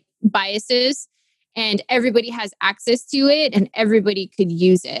 like biases, and everybody has access to it and everybody could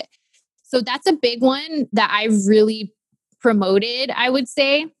use it. So that's a big one that I've really promoted, I would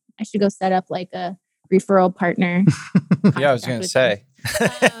say. I should go set up like a referral partner. Yeah, I was going to say.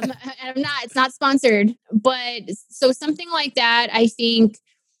 And it's not sponsored, but so something like that, I think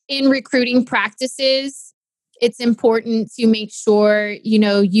in recruiting practices, it's important to make sure,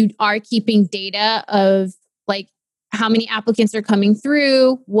 you are keeping data of like how many applicants are coming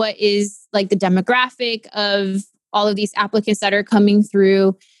through, what is like the demographic of all of these applicants that are coming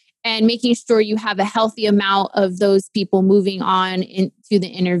through, and making sure you have a healthy amount of those people moving on into the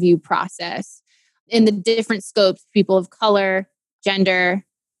interview process in the different scopes, people of color, gender,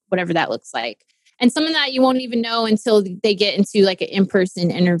 whatever that looks like. And some of that you won't even know until they get into like an in-person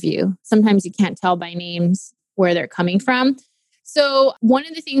interview. Sometimes you can't tell by names where they're coming from. So one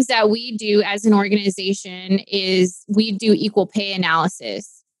of the things that we do as an organization is we do equal pay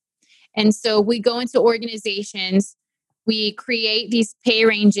analysis. And so we go into organizations, we create these pay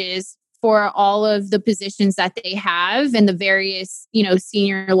ranges for all of the positions that they have and the various,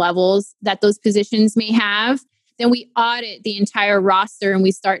 senior levels that those positions may have. Then we audit the entire roster and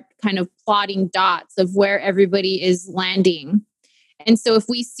we start kind of plotting dots of where everybody is landing. And so if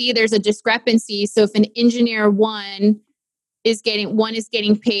we see there's a discrepancy, so if an engineer one is getting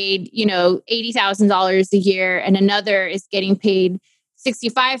paid, $80,000 a year and another is getting paid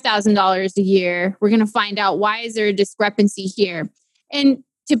 $65,000 a year, we're going to find out why is there a discrepancy here. And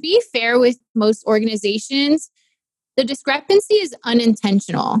to be fair with most organizations, the discrepancy is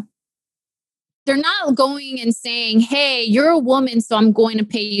unintentional. They're not going and saying, hey, you're a woman, so I'm going to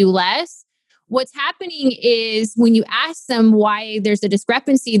pay you less. What's happening is when you ask them why there's a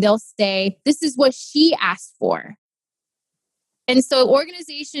discrepancy, they'll say, this is what she asked for. And so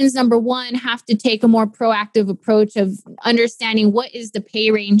organizations, number one, have to take a more proactive approach of understanding what is the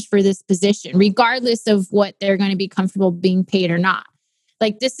pay range for this position, regardless of what they're going to be comfortable being paid or not.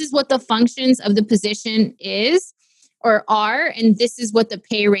 Like, this is what the functions of the position is or are, and this is what the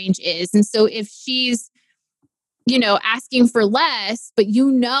pay range is. And so if she's, asking for less, but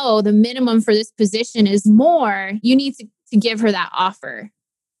the minimum for this position is more, you need to give her that offer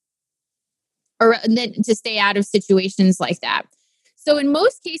or then to stay out of situations like that. So in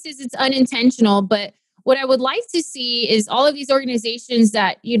most cases, it's unintentional, but what I would like to see is all of these organizations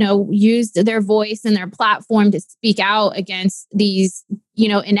that, used their voice and their platform to speak out against these,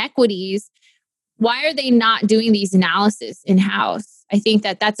 inequities. Why are they not doing these analysis in-house? I think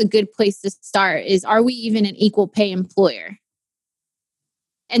that that's a good place to start is, are we even an equal pay employer?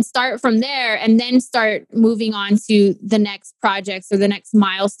 And start from there and then start moving on to the next projects or the next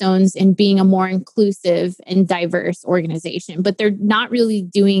milestones in being a more inclusive and diverse organization. But they're not really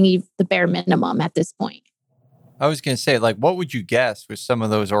doing the bare minimum at this point. I was going to say, what would you guess with some of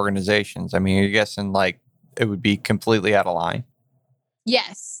those organizations? I mean, are you guessing it would be completely out of line?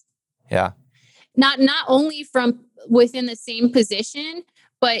 Yes. Yeah. Not only from within the same position,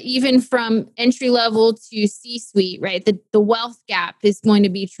 but even from entry level to C-suite, right? The wealth gap is going to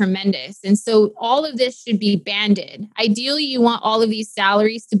be tremendous. And so all of this should be banded. Ideally, you want all of these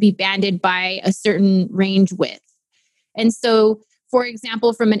salaries to be banded by a certain range width. And so, for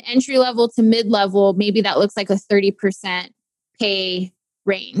example, from an entry level to mid-level, maybe that looks like a 30% pay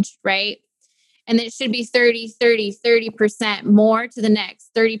range, right? And then it should be 30% more to the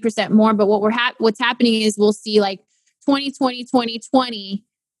next, 30% more. But what's happening is we'll see 2020, 2020,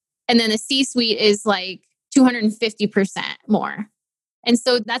 and then the C-suite is 250% more. And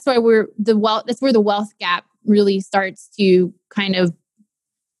so that's why that's where the wealth gap really starts to kind of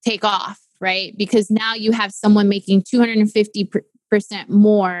take off, right? Because now you have someone making 250%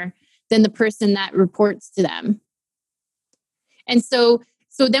 more than the person that reports to them. And so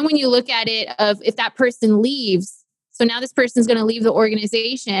then when you look at it of if that person leaves, so now this person is going to leave the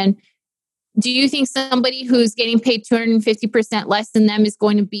organization, do you think somebody who's getting paid 250% less than them is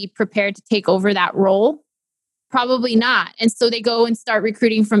going to be prepared to take over that role? Probably not. And so they go and start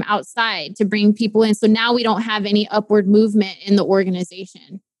recruiting from outside to bring people in. So now we don't have any upward movement in the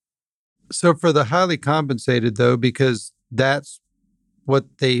organization. So for the highly compensated, though, because that's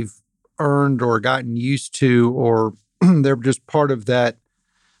what they've earned or gotten used to, or they're just part of that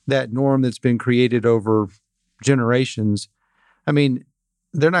norm that's been created over generations. I mean,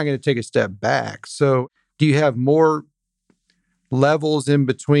 they're not going to take a step back. So do you have more levels in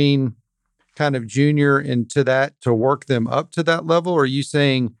between kind of junior into that to work them up to that level? Or are you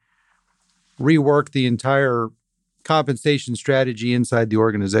saying rework the entire compensation strategy inside the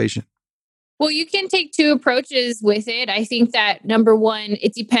organization? Well, you can take two approaches with it. I think that number one,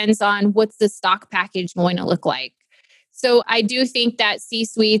 it depends on what's the stock package going to look like. So I do think that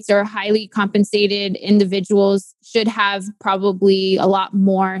C-suites or highly compensated individuals should have probably a lot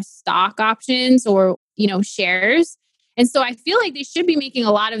more stock options or, shares. And so I feel like they should be making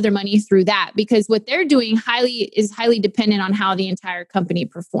a lot of their money through that because what they're doing is highly dependent on how the entire company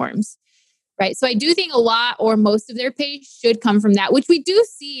performs. Right. So I do think a lot or most of their pay should come from that, which we do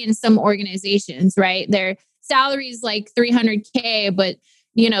see in some organizations, right? Their salary is like $300K, but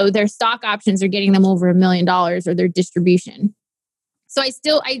their stock options are getting them over $1 million or their distribution. So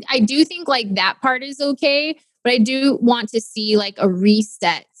I do think that part is okay, but I do want to see a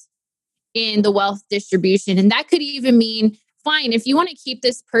reset in the wealth distribution. And that could even mean, fine, if you want to keep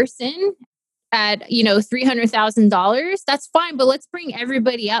this person at, $300,000, that's fine, but let's bring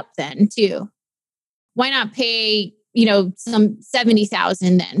everybody up then too. Why not pay, some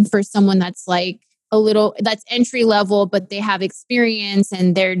 70,000 then for someone that's that's entry level, but they have experience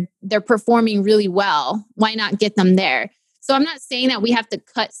and they're performing really well. Why not get them there? So I'm not saying that we have to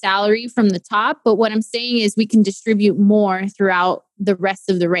cut salary from the top, but what I'm saying is we can distribute more throughout the rest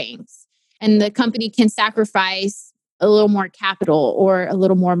of the ranks. and the company can sacrifice a little more capital or a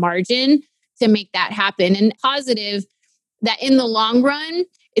little more margin to make that happen. And positive that in the long run,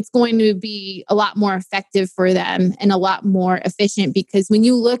 it's going to be a lot more effective for them and a lot more efficient, because when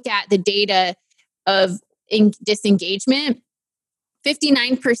you look at the data of disengagement,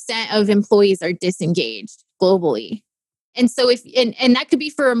 59% of employees are disengaged globally. And so and that could be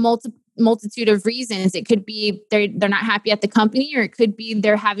for a multitude of reasons. It could be they're not happy at the company, or it could be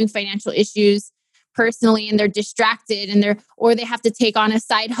they're having financial issues personally and they're distracted, or they have to take on a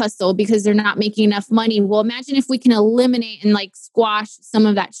side hustle because they're not making enough money. Well, imagine if we can eliminate and squash some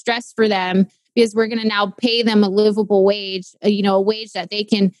of that stress for them, because we're going to now pay them a livable wage, a wage that they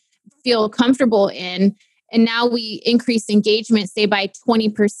can feel comfortable in. And now we increase engagement, say by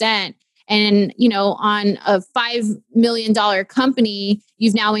 20%. And, on a $5 million company,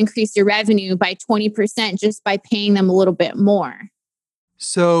 you've now increased your revenue by 20% just by paying them a little bit more.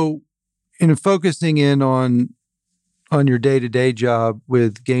 So, in focusing in on your day-to-day job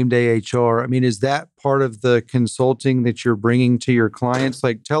with Gameday HR, I mean, is that part of the consulting that you're bringing to your clients?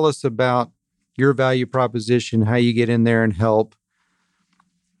 Tell us about your value proposition, how you get in there and help.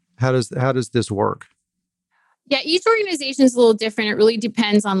 How does this work? Yeah, each organization is a little different. It really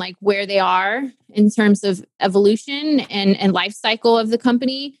depends on where they are in terms of evolution and life cycle of the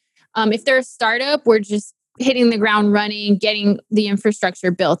company. If they're a startup, we're just hitting the ground running, getting the infrastructure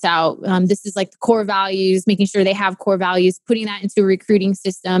built out. This is the core values, making sure they have core values, putting that into a recruiting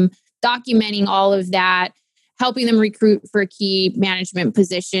system, documenting all of that, helping them recruit for key management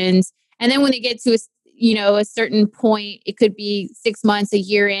positions. And then when they get to a certain point, it could be 6 months, a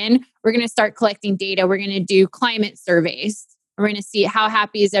year in, we're going to start collecting data. We're going to do climate surveys. We're going to see how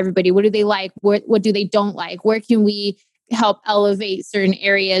happy is everybody? What do they like? What do they don't like? Where can we help elevate certain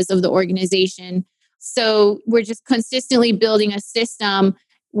areas of the organization? So we're just consistently building a system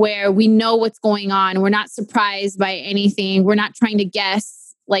where we know what's going on. We're not surprised by anything. We're not trying to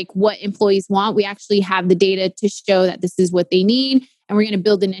guess what employees want. We actually have the data to show that this is what they need. And we're going to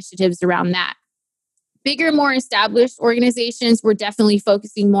build initiatives around that. Bigger, more established organizations, we're definitely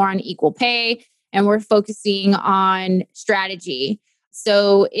focusing more on equal pay, and we're focusing on strategy.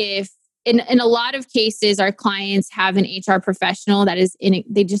 So if in a lot of cases, our clients have an HR professional that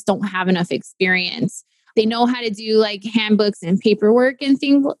they just don't have enough experience. They know how to do handbooks and paperwork and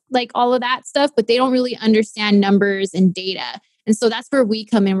things all of that stuff, but they don't really understand numbers and data. And so that's where we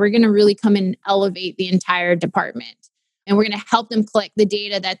come in. We're going to really come in and elevate the entire department. And we're going to help them collect the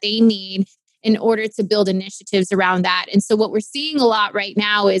data that they need in order to build initiatives around that. And so what we're seeing a lot right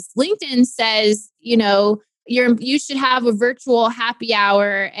now is LinkedIn says, you should have a virtual happy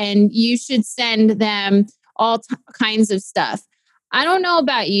hour and you should send them all kinds of stuff. I don't know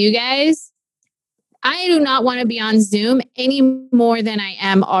about you guys. I do not want to be on Zoom any more than I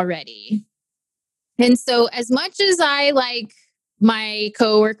am already. And so as much as I like my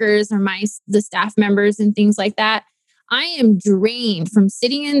coworkers or the staff members and things like that, I am drained from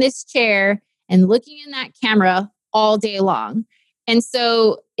sitting in this chair and looking in that camera all day long. And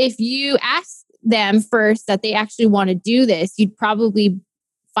so if you ask them first that they actually want to do this, you'd probably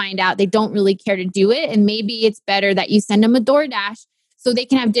find out they don't really care to do it. And maybe it's better that you send them a DoorDash so they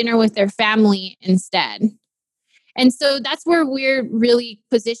can have dinner with their family instead. And so that's where we're really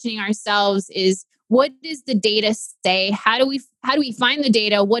positioning ourselves is, what does the data say? How do we find the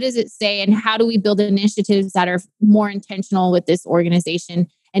data? What does it say? And how do we build initiatives that are more intentional with this organization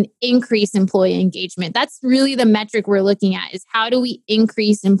and increase employee engagement? That's really the metric we're looking at, is how do we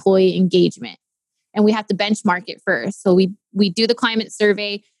increase employee engagement? And we have to benchmark it first. So we do the climate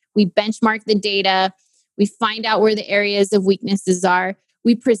survey, we benchmark the data, we find out where the areas of weaknesses are.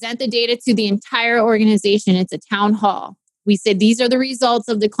 We present the data to the entire organization. It's a town hall. We said, these are the results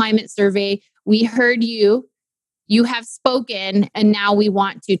of the climate survey. We heard you have spoken, and now we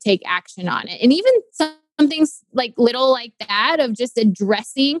want to take action on it. And even some things little like that, of just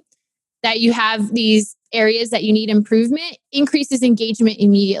addressing that you have these areas that you need improvement, increases engagement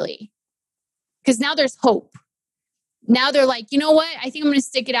immediately. Because now there's hope. Now they're like, you know what? I think I'm going to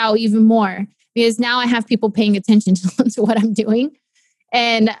stick it out even more, because now I have people paying attention to what I'm doing.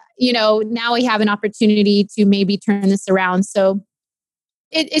 And, now we have an opportunity to maybe turn this around. So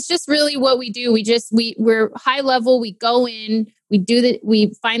it's just really what we do. We're high level. We go in,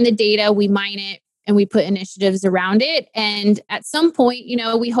 we find the data, we mine it, and we put initiatives around it. And at some point,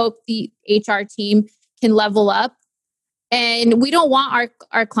 we hope the HR team can level up. And we don't want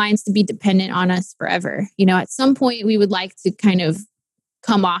our clients to be dependent on us forever. At some point, we would like to kind of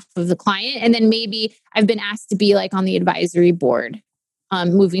come off of the client. And then maybe I've been asked to be on the advisory board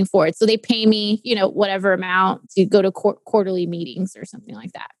moving forward. So they pay me, whatever amount to go to quarterly meetings or something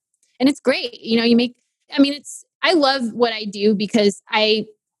like that. And it's great. I love what I do because I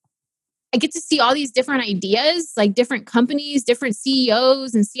get to see all these different ideas, like different companies, different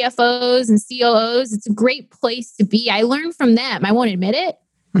CEOs and CFOs and COOs. It's a great place to be. I learn from them. I won't admit it,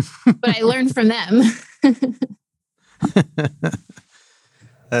 but I learn from them.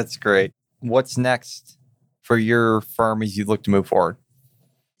 That's great. What's next for your firm as you look to move forward?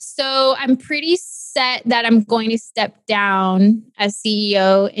 So I'm pretty set that I'm going to step down as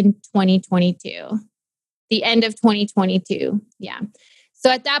CEO in 2022, the end of 2022. Yeah. So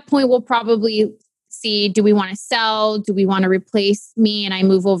at that point, we'll probably see, do we want to sell? Do we want to replace me and I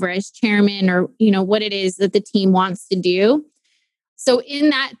move over as chairman, or, what it is that the team wants to do. So in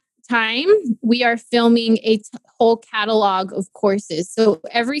that time, we are filming a whole catalog of courses. So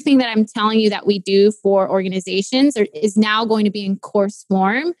everything that I'm telling you that we do for organizations is now going to be in course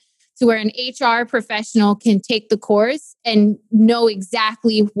form, to where an HR professional can take the course and know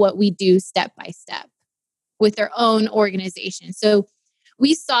exactly what we do step by step with their own organization. So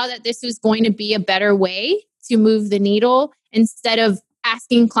we saw that this was going to be a better way to move the needle. Instead of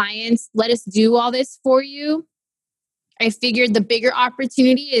asking clients, let us do all this for you, I figured the bigger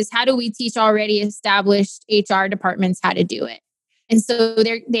opportunity is, how do we teach already established HR departments how to do it? And so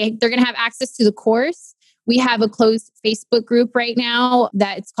they're going to have access to the course. We have a closed Facebook group right now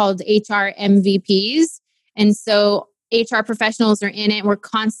that's called HR MVPs. And so HR professionals are in it. We're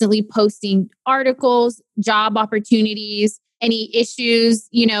constantly posting articles, job opportunities, any issues.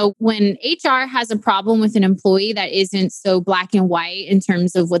 When HR has a problem with an employee that isn't so black and white in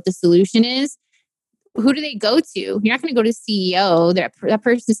terms of what the solution is, who do they go to? You're not going to go to CEO. That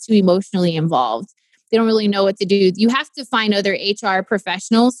person's too emotionally involved. They don't really know what to do. You have to find other HR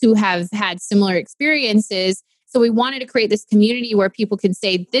professionals who have had similar experiences. So we wanted to create this community where people can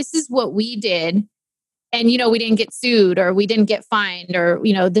say, this is what we did. And, we didn't get sued, or we didn't get fined, or,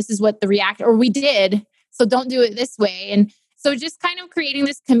 this is what or we did. So don't do it this way. And so just kind of creating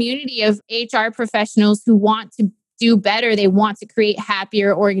this community of HR professionals who want to do better. They want to create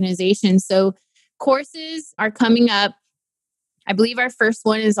happier organizations. So courses are coming up. I believe our first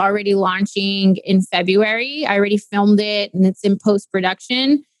one is already launching in February. I already filmed it and it's in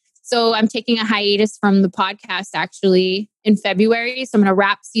post-production. So I'm taking a hiatus from the podcast actually in February. So I'm going to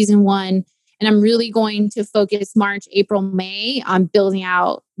wrap season 1, and I'm really going to focus March, April, May on building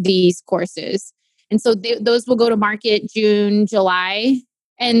out these courses. And so those will go to market June, July.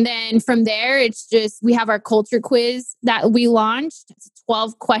 And then from there, it's just, we have our culture quiz that we launched. It's a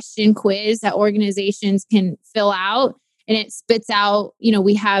 12-question quiz that organizations can fill out. And it spits out,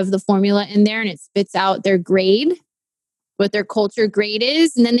 we have the formula in there, and it spits out their grade, what their culture grade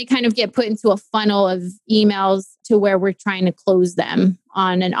is. And then they kind of get put into a funnel of emails to where we're trying to close them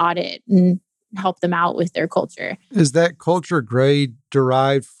on an audit and help them out with their culture. Is that culture grade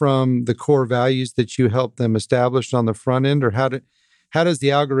derived from the core values that you help them establish on the front end, or how does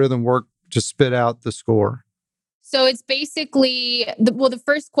the algorithm work to spit out the score? So it's basically, the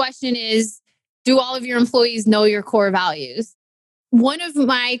first question is, do all of your employees know your core values? One of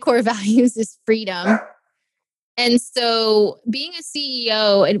my core values is freedom. And so being a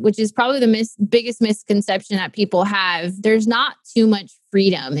CEO, which is probably the biggest misconception that people have, there's not too much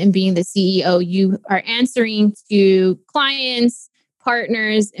freedom in being the CEO. You are answering to clients,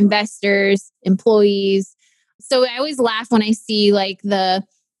 partners, investors, employees. So I always laugh when I see like the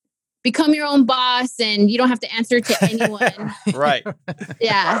become your own boss and you don't have to answer to anyone. Right.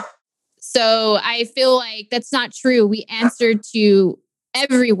 Yeah. So I feel like that's not true. We answer to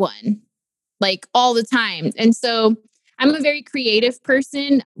everyone, like all the time. And so I'm a very creative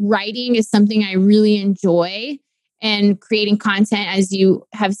person. Writing is something I really enjoy, and creating content, as you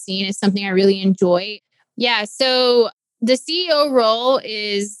have seen, is something I really enjoy. Yeah. So the CEO role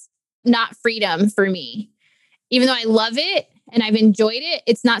is not freedom for me. Even though I love it and I've enjoyed it,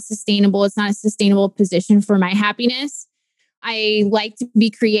 it's not sustainable. It's not a sustainable position for my happiness. I like to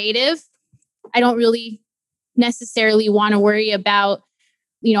be creative. I don't really necessarily want to worry about,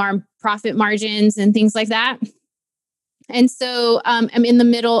 our profit margins and things like that. And so I'm in the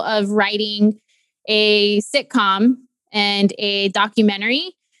middle of writing a sitcom and a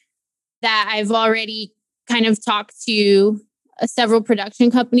documentary that I've already kind of talked to several production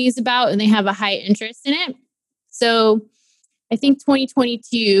companies about, and they have a high interest in it. So I think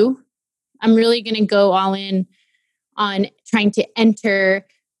 2022, I'm really going to go all in on trying to enter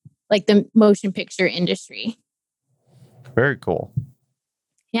like the motion picture industry. Very cool.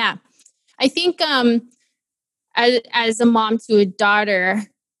 Yeah. I think as a mom to a daughter,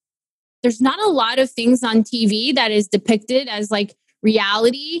 there's not a lot of things on TV that is depicted as like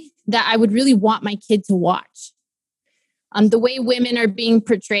reality that I would really want my kid to watch. The way women are being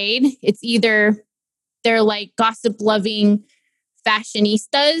portrayed, it's either they're like gossip loving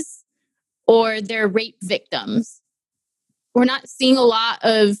fashionistas or they're rape victims. We're not seeing a lot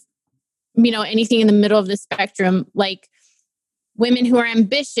of, anything in the middle of the spectrum, like women who are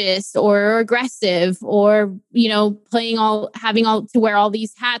ambitious or aggressive or, having all to wear all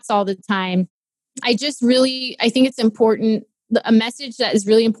these hats all the time. I think it's important. A message that is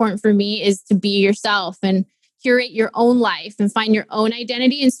really important for me is to be yourself and curate your own life and find your own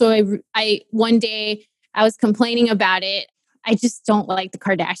identity. And so I one day I was complaining about it. I just don't like the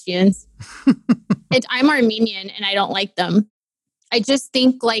Kardashians. I'm Armenian and I don't like them. I just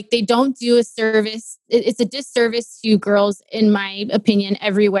think like they don't do a service. It's a disservice to girls, in my opinion,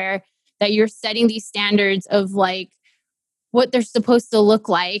 everywhere, that you're setting these standards of like what they're supposed to look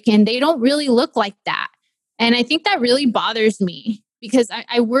like. And they don't really look like that. And I think that really bothers me because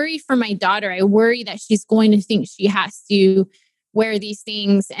I worry for my daughter. I worry that she's going to think she has to wear these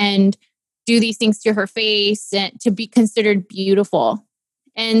things and do these things to her face and to be considered beautiful.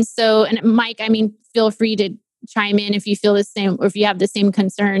 And so, and Mike, feel free to chime in if you feel the same or if you have the same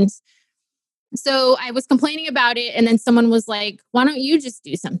concerns. So I was complaining about it. And then someone was like, why don't you just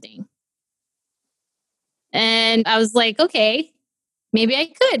do something? And I was like, okay, maybe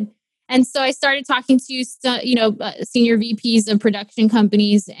I could. And so I started talking to, senior VPs of production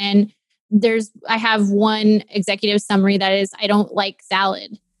companies. And I have one executive summary that is, I don't like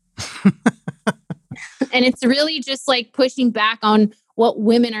salad. And it's really just like pushing back on what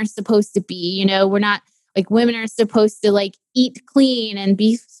women are supposed to be. We're not like women are supposed to like eat clean and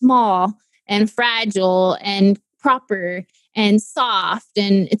be small and fragile and proper and soft.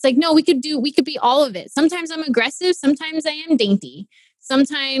 And it's like, no, we could be all of it. Sometimes I'm aggressive. Sometimes I am dainty.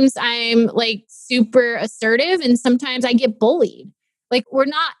 Sometimes I'm like super assertive and sometimes I get bullied. Like we're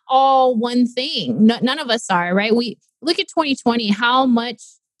not all one thing. None of us are, right? We look at 2020. How much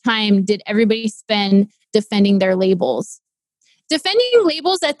time did everybody spend defending their labels? Defending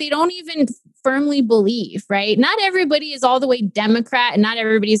labels that they don't even firmly believe, right? Not everybody is all the way Democrat and not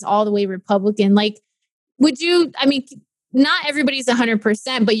everybody is all the way Republican. Like, not everybody's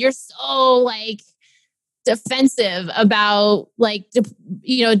 100%, but you're so like defensive about like,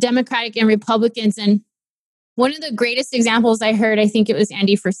 Democratic and Republicans. And one of the greatest examples I heard, I think it was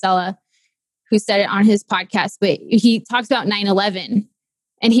Andy Frisella who said it on his podcast, but he talks about 9/11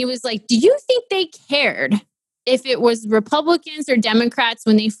 and he was like, do you think they cared if it was Republicans or Democrats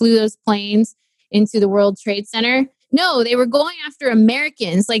when they flew those planes into the World Trade Center? No, they were going after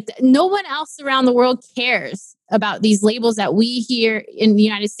Americans. Like no one else around the world cares about these labels that we here in the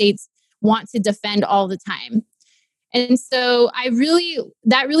United States want to defend all the time. And so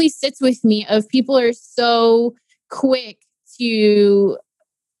that really sits with me of people are so quick to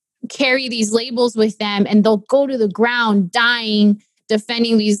carry these labels with them and they'll go to the ground dying,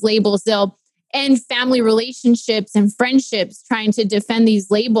 defending these labels. They'll end family relationships and friendships trying to defend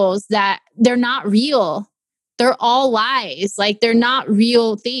these labels that they're not real. They're all lies. Like they're not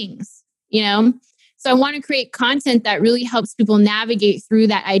real things, So I want to create content that really helps people navigate through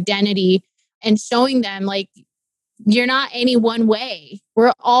that identity and showing them like, you're not any one way.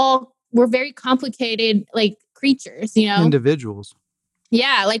 We're very complicated, like creatures, Individuals.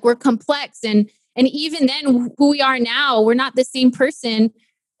 Yeah. Like we're complex. And even then who we are now, we're not the same person.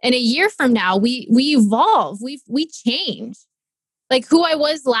 And a year from now, we evolve, we change. Like who I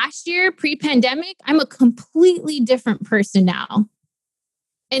was last year, pre-pandemic, I'm a completely different person now.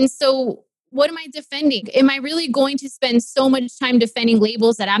 And so what am I defending? Am I really going to spend so much time defending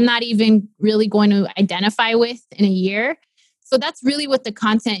labels that I'm not even really going to identify with in a year? So that's really what the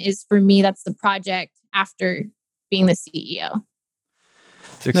content is for me. That's the project after being the CEO.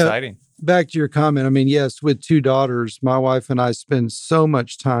 It's exciting. Now, back to your comment. Yes, with 2 daughters, my wife and I spend so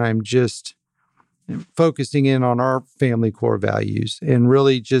much time just focusing in on our family core values and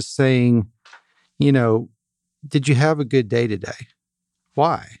really just saying, did you have a good day today?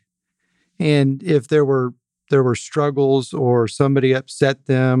 Why? And if there were struggles or somebody upset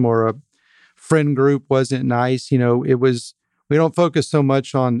them or a friend group wasn't nice, we don't focus so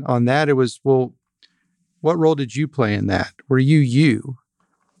much on that. It was, well, what role did you play in that? Were you?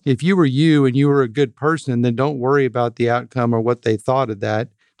 If you were you and you were a good person, then don't worry about the outcome or what they thought of that.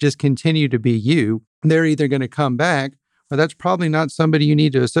 Just continue to be you. They're either going to come back or that's probably not somebody you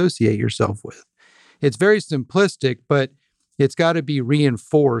need to associate yourself with. It's very simplistic, but it's got to be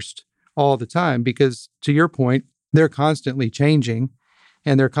reinforced all the time because, to your point, they're constantly changing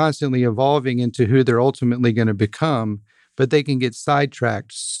and they're constantly evolving into who they're ultimately going to become, but they can get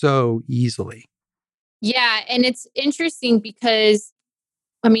sidetracked so easily. Yeah. And it's interesting because,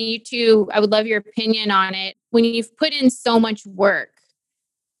 you two, I would love your opinion on it. when you've put in so much work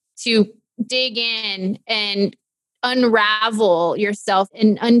to dig in and unravel yourself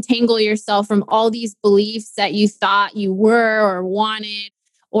and untangle yourself from all these beliefs that you thought you were or wanted,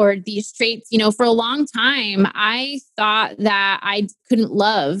 or these traits. For a long time, I thought that I couldn't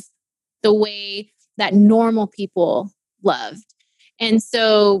love the way that normal people loved. And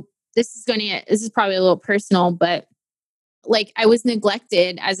so this is probably a little personal, but like I was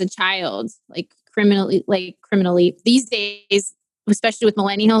neglected as a child, criminally. These days, especially with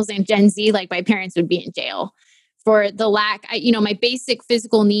millennials and Gen Z, like my parents would be in jail for the lack, my basic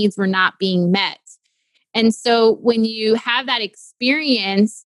physical needs were not being met. And so when you have that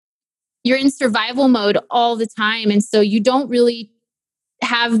experience, you're in survival mode all the time. And so you don't really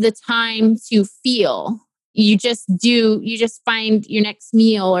have the time to feel. You just find your next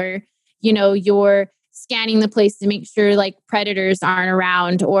meal, or, you're scanning the place to make sure like predators aren't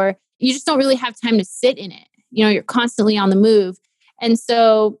around, or you just don't really have time to sit in it. You're constantly on the move. And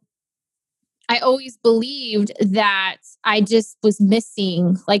so I always believed that I just was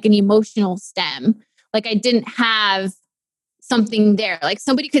missing like an emotional stem. Like I didn't have something there. Like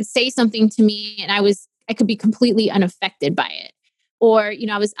somebody could say something to me and I could be completely unaffected by it. Or,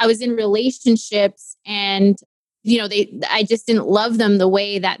 I was in relationships and, I just didn't love them the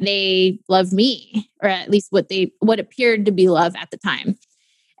way that they loved me, or at least what appeared to be love at the time.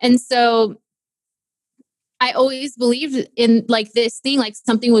 And so I always believed in like this thing, like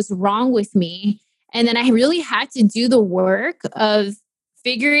something was wrong with me. And then I really had to do the work of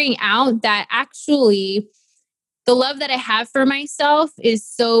figuring out that actually the love that I have for myself is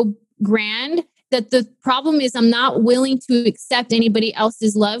so grand that the problem is I'm not willing to accept anybody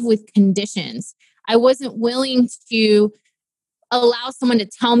else's love with conditions. I wasn't willing to allow someone to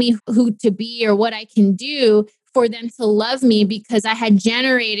tell me who to be or what I can do for them to love me, because I had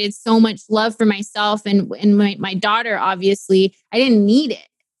generated so much love for myself and my daughter. Obviously, I didn't need it.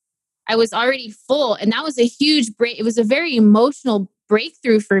 I was already full. And that was a huge break. It was a very emotional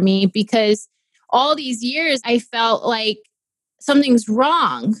breakthrough for me, because all these years I felt like something's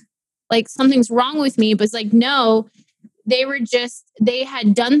wrong. Like something's wrong with me. But it's like, no, they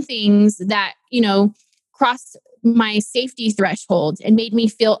had done things that, crossed my safety threshold and made me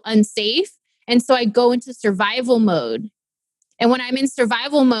feel unsafe. And so I go into survival mode. And when I'm in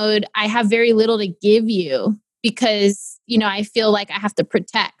survival mode, I have very little to give you because, I feel like I have to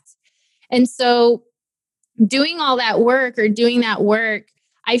protect. And so doing that work,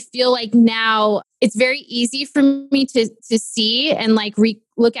 I feel like now it's very easy for me to see and like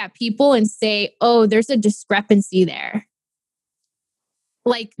look at people and say, oh, there's a discrepancy there.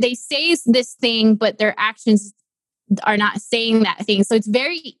 Like they say this thing, but their actions are not saying that thing. So it's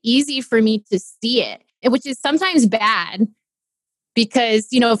very easy for me to see it, which is sometimes bad because,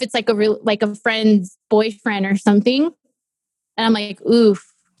 if it's like a friend's boyfriend or something, and I'm like, oof.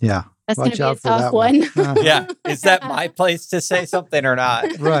 Yeah. That's going to be a tough one. Yeah. Is that my place to say something or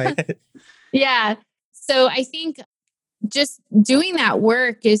not? Right. Yeah. So I think just doing that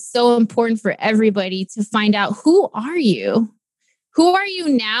work is so important for everybody to find out, who are you? Who are you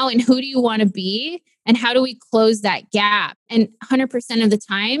now and who do you want to be? And how do we close that gap? And 100% of the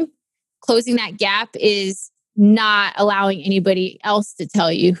time, closing that gap is not allowing anybody else to tell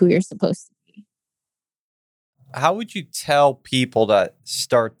you who you're supposed to be. How would you tell people to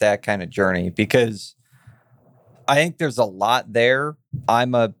start that kind of journey? Because I think there's a lot there.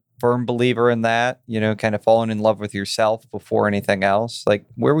 I'm a firm believer in that, kind of falling in love with yourself before anything else. Like,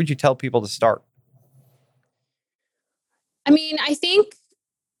 where would you tell people to start? I mean, I think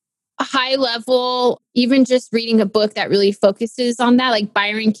a high level, even just reading a book that really focuses on that, like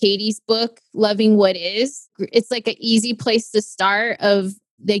Byron Katie's book, Loving What Is, it's like an easy place to start of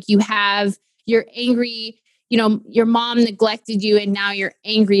like you're angry, your mom neglected you and now you're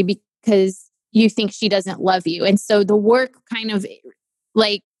angry because you think she doesn't love you. And so the work kind of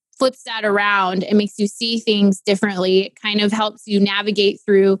like flips that around and makes you see things differently. It kind of helps you navigate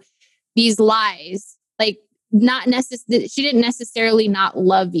through these lies. Like, she didn't necessarily not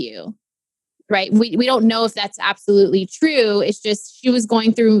love you, right? We don't know if that's absolutely true. It's just she was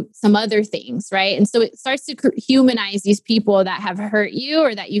going through some other things, right? And so it starts to humanize these people that have hurt you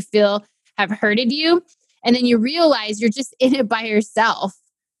or that you feel have hurted you. And then you realize you're just in it by yourself.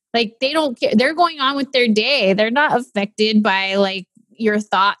 Like they don't care. They're going on with their day. They're not affected by like your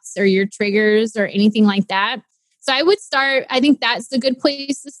thoughts or your triggers or anything like that. So I think that's a good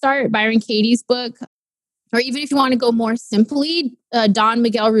place to start. Byron Katie's book. Or even if you want to go more simply, Don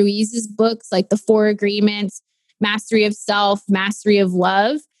Miguel Ruiz's books like The Four Agreements, Mastery of Self, Mastery of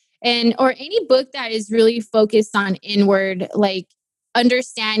Love, or any book that is really focused on inward, like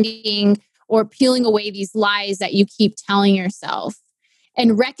understanding or peeling away these lies that you keep telling yourself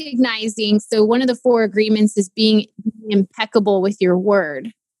and recognizing. So one of the 4 agreements is being impeccable with your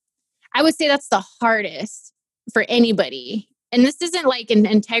word. I would say that's the hardest for anybody. And this isn't like an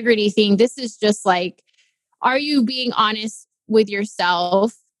integrity thing. This is just like, are you being honest with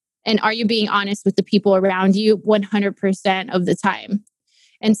yourself? And are you being honest with the people around you 100% of the time?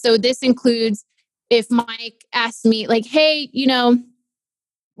 And so this includes if Mike asks me like, hey,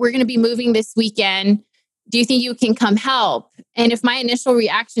 we're going to be moving this weekend. Do you think you can come help? And if my initial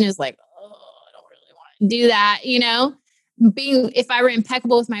reaction is like, oh, I don't really want to do that, if I were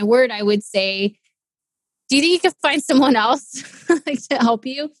impeccable with my word, I would say, do you think you could find someone else like to help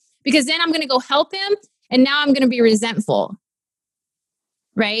you? Because then I'm going to go help him. And now I'm going to be resentful.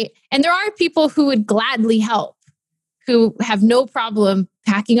 Right. And there are people who would gladly help, who have no problem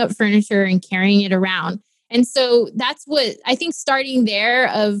packing up furniture and carrying it around. And so that's what I think, starting there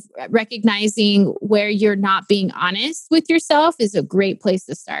of recognizing where you're not being honest with yourself is a great place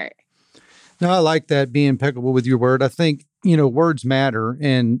to start. No, I like that, being impeccable with your word. I think, words matter.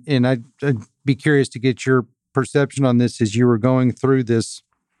 And I'd be curious to get your perception on this as you were going through this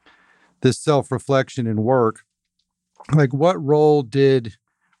self-reflection and work. Like, what role did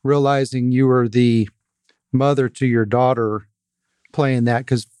realizing you were the mother to your daughter play in that?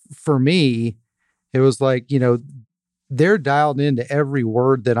 Because for me, it was like, they're dialed into every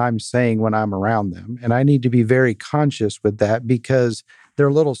word that I'm saying when I'm around them. And I need to be very conscious with that because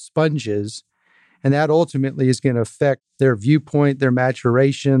they're little sponges. And that ultimately is going to affect their viewpoint, their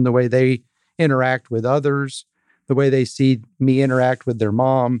maturation, the way they interact with others, the way they see me interact with their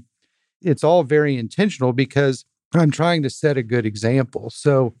mom. It's all very intentional because I'm trying to set a good example.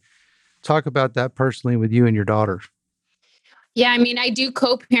 So talk about that personally with you and your daughter. Yeah, I mean, I do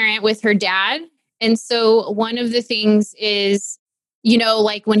co-parent with her dad. And so one of the things is,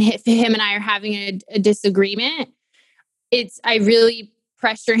 like when him and I are having a disagreement, I really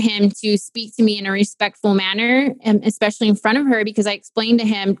pressure him to speak to me in a respectful manner, and especially in front of her, because I explained to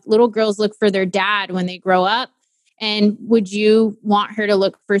him, little girls look for their dad when they grow up. And would you want her to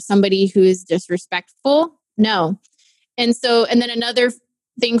look for somebody who is disrespectful? No. And then another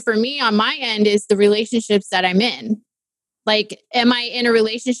thing for me on my end is the relationships that I'm in. Like, am I in a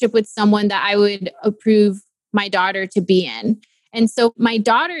relationship with someone that I would approve my daughter to be in? And so my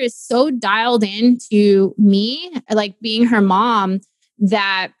daughter is so dialed into me, like being her mom,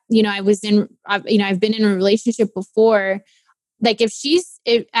 that, I've been in a relationship before. Like if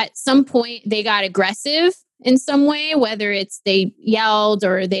at some point they got aggressive in some way, whether it's they yelled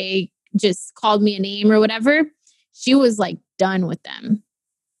or they just called me a name or whatever, she was like done with them.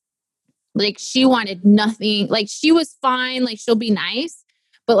 Like she wanted nothing, like she was fine, like she'll be nice,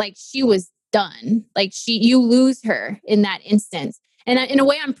 but like she was done. Like you lose her in that instance. And in a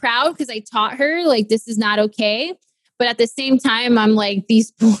way I'm proud because I taught her like, this is not okay. But at the same time, I'm like,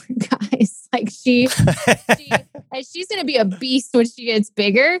 these poor guys, like she's going to be a beast when she gets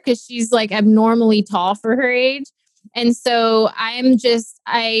bigger because she's like abnormally tall for her age. And so I'm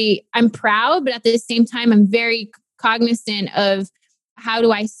proud, but at the same time, I'm very cognizant of how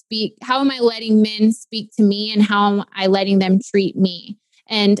do I speak? How am I letting men speak to me, and how am I letting them treat me?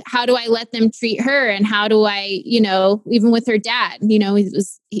 And how do I let them treat her? And how do I, even with her dad,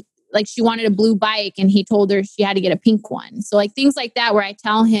 like she wanted a blue bike and he told her she had to get a pink one. So like things like that, where I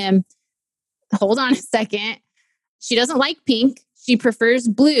tell him, hold on a second. She doesn't like pink. She prefers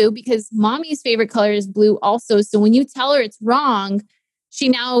blue because mommy's favorite color is blue also. So when you tell her it's wrong,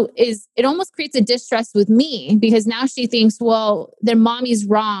 it almost creates a distrust with me because now she thinks, well, then mommy's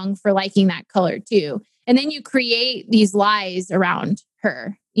wrong for liking that color too. And then you create these lies around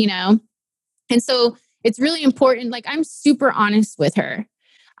her, And so it's really important. Like I'm super honest with her.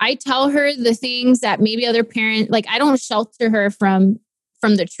 I tell her the things that maybe other parents, like I don't shelter her from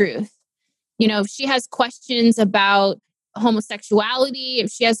the truth. If she has questions about homosexuality, if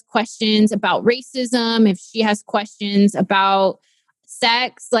she has questions about racism, if she has questions about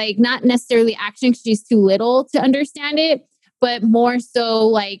sex, like not necessarily action because she's too little to understand it, but more so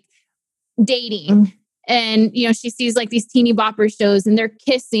like dating. And, she sees like these teeny bopper shows and they're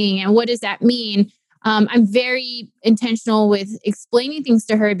kissing. And what does that mean? I'm very intentional with explaining things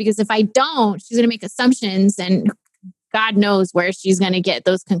to her because if I don't, she's going to make assumptions and God knows where she's going to get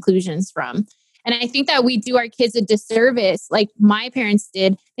those conclusions from. And I think that we do our kids a disservice, like my parents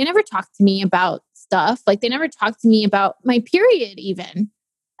did. They never talked to me about stuff. Like they never talked to me about my period even.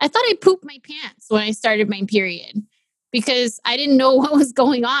 I thought I pooped my pants when I started my period because I didn't know what was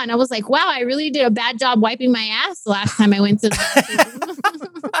going on. I was like, wow, I really did a bad job wiping my ass the last time I went to the bathroom.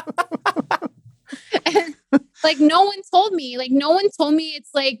 And, like no one told me. Like no one told me it's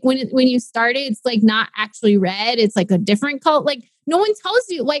like when you start it, it's like not actually red. It's like a different color. Like no one tells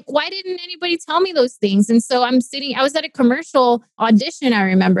you. Like why didn't anybody tell me those things? And so I was at a commercial audition, I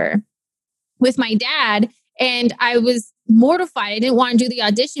remember, with my dad, and I was mortified. I didn't want to do the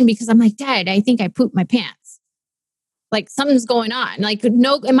audition because I'm like, Dad, I think I pooped my pants. Like something's going on. Like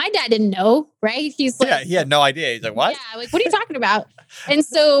no, and my dad didn't know, right? He's like, Yeah, he had no idea. He's like, what? Yeah, like what are you talking about? And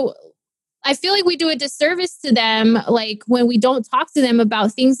so I feel like we do a disservice to them, like when we don't talk to them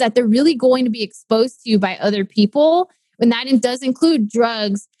about things that they're really going to be exposed to by other people. And that does include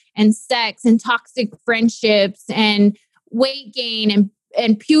drugs and sex and toxic friendships and weight gain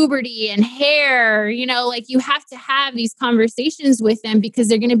and puberty and hair. You know, like you have to have these conversations with them because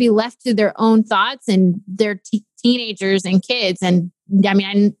they're going to be left to their own thoughts and their teenagers and kids. And I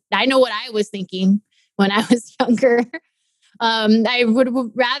mean, I know what I was thinking when I was younger. I would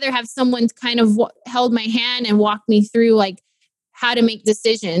rather have someone kind of held my hand and walked me through like how to make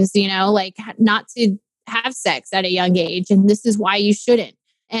decisions, you know, like not to have sex at a young age. And this is why you shouldn't.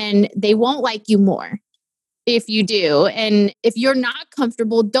 And they won't like you more if you do. And if you're not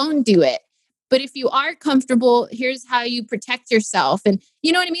comfortable, don't do it. But if you are comfortable, here's how you protect yourself. And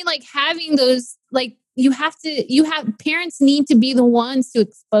you know what I mean? Like having those, like parents need to be the ones to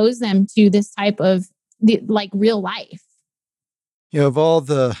expose them to this type of like real life. You know, of all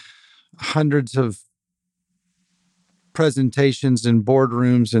the hundreds of presentations in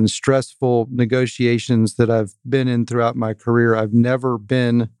boardrooms and stressful negotiations that I've been in throughout my career, I've never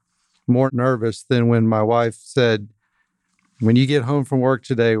been more nervous than when my wife said, when you get home from work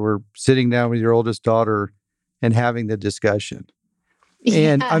today, we're sitting down with your oldest daughter and having the discussion.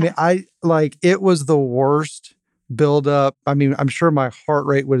 Yeah. And I mean, it was the worst buildup. I mean, I'm sure my heart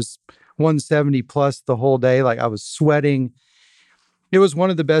rate was 170 plus the whole day. Like I was sweating. It was one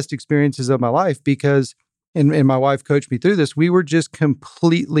of the best experiences of my life because, and my wife coached me through this, we were just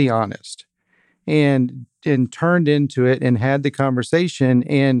completely honest and turned into it and had the conversation,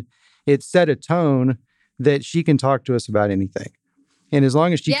 and it set a tone that she can talk to us about anything. And as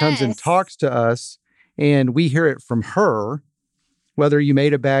long as she comes and talks to us and we hear it from her, whether you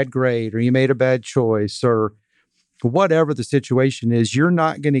made a bad grade or you made a bad choice or whatever the situation is, you're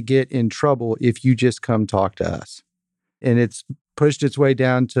not going to get in trouble if you just come talk to us. And it's pushed its way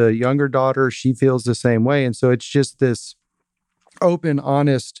down to a younger daughter. She feels the same way. And so it's just this open,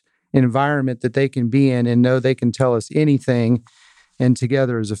 honest environment that they can be in and know they can tell us anything. And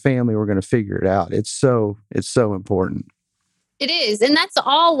together as a family, we're going to figure it out. It's so important. It is. And that's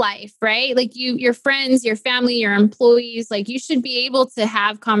all life, right? Like your friends, your family, your employees, like you should be able to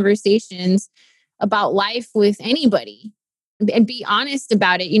have conversations about life with anybody and be honest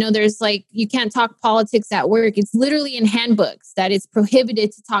about it. You know, there's like, you can't talk politics at work. It's literally in handbooks that it's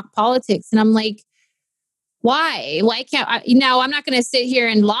prohibited to talk politics. And I'm like, why? Why can't I? Now, I'm not going to sit here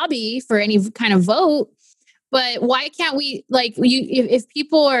and lobby for any kind of vote, but why can't we, like, if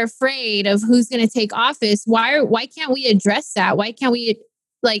people are afraid of who's going to take office, why can't we address that? Why can't we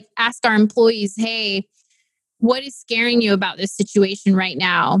like ask our employees, hey, what is scaring you about this situation right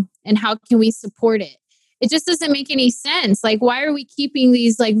now? And how can we support it? It just doesn't make any sense. Like, why are we keeping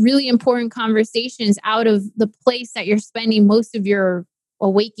these like really important conversations out of the place that you're spending most of your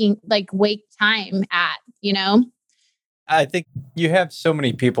wake time at, you know? I think you have so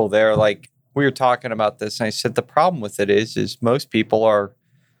many people there. Like we were talking about this and I said, the problem with it is most people are,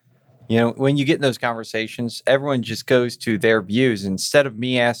 you know, when you get in those conversations, everyone just goes to their views instead of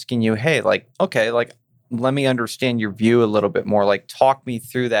me asking you, hey, like, okay, like, let me understand your view a little bit more. Like, talk me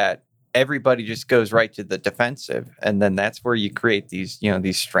through that. Everybody just goes right to the defensive. And then that's where you create these, you know,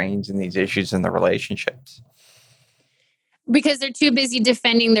 these strains and these issues in the relationships. Because they're too busy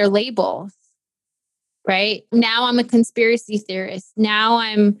defending their labels, right? Now I'm a conspiracy theorist. Now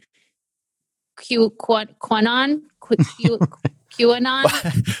I'm QAnon.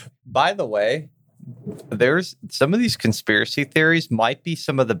 By the way, there's some of these conspiracy theories might be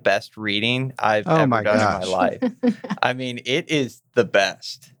some of the best reading I've ever done in my life. I mean, it is the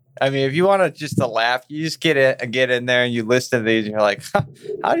best. I mean, if you want to just to laugh, you just get in there and you listen to these and you're like,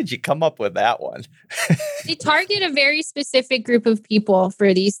 how did you come up with that one? They target a very specific group of people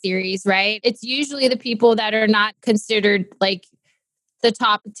for these theories, right? It's usually the people that are not considered like the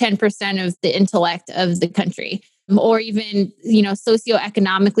top 10% of the intellect of the country, or even, you know,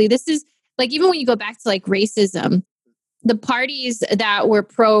 socioeconomically. This is like, even when you go back to like racism, the parties that were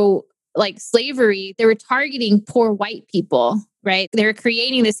pro like slavery, they were targeting poor white people, right? They were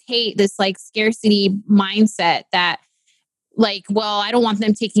creating this hate, this like scarcity mindset that like, well, I don't want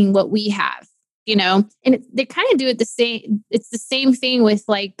them taking what we have. and they kind of do it the same. It's the same thing with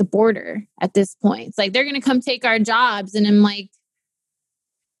like the border at this point. It's like, they're going to come take our jobs. And I'm like,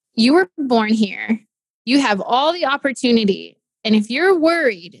 you were born here. You have all the opportunity. And if you're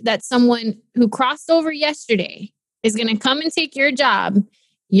worried that someone who crossed over yesterday is going to come and take your job,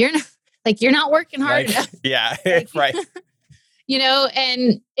 you're not working hard enough. Yeah, like, right.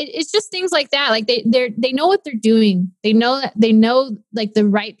 And it's just things like that. Like they know what they're doing. They know like the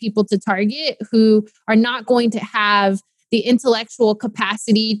right people to target, who are not going to have the intellectual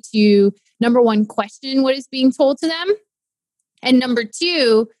capacity to, number one, question what is being told to them. And number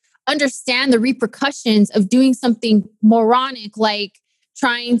two, understand the repercussions of doing something moronic, like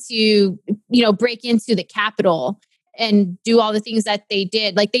trying to, break into the Capitol and do all the things that they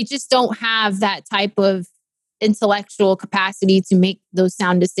did. Like, they just don't have that type of intellectual capacity to make those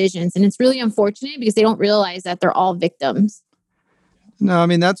sound decisions. And it's really unfortunate because they don't realize that they're all victims. No, I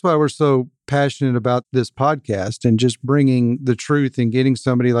mean, that's why we're so passionate about this podcast and just bringing the truth and getting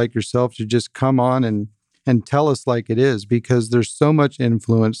somebody like yourself to just come on and tell us like it is, because there's so much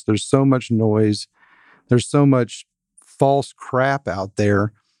influence, there's so much noise, there's so much false crap out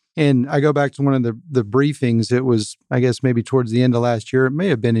there. And I go back to one of the briefings. It was, I guess, maybe towards the end of last year. It may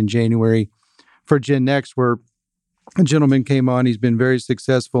have been in January for Gen Next, where a gentleman came on. He's been very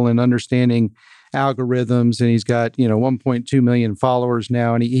successful in understanding algorithms, and he's got 1.2 million followers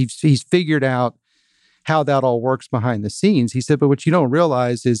now, and he's figured out how that all works behind the scenes. He said, but what you don't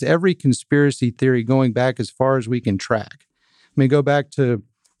realize is every conspiracy theory going back as far as we can track. I mean, go back to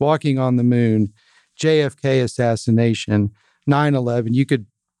walking on the moon, JFK assassination, 9/11. You could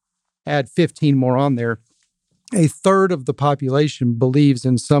add 15 more on there. A third of the population believes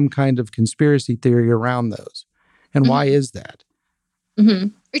in some kind of conspiracy theory around those. And why is that? Mm-hmm.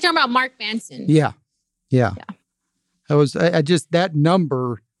 You're talking about Mark Manson. Yeah. That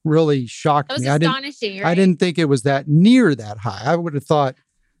number really shocked me. That was astonishing, right? I didn't think it was that near that high. I would have thought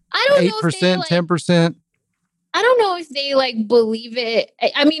 8%, 10%. I don't know if they like believe it.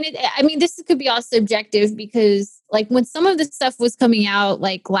 I mean, this could be all subjective, because like when some of this stuff was coming out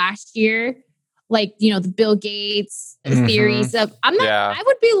like last year, like, the Bill Gates theories of, I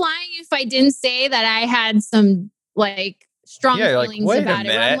would be lying if I didn't say that I had some like strong feelings about it.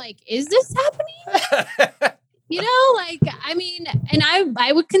 Where I'm like, is this happening? I mean, and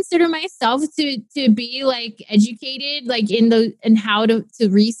I would consider myself to be like educated, like in how to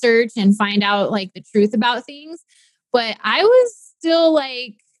research and find out like the truth about things. But I was still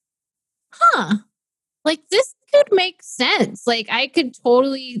like, like this could make sense. Like I could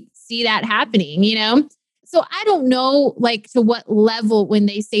totally see that happening, So I don't know like to what level when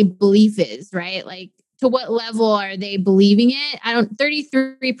they say belief is, right? Like to what level are they believing it?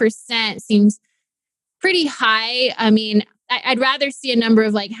 33% seems pretty high. I mean, I'd rather see a number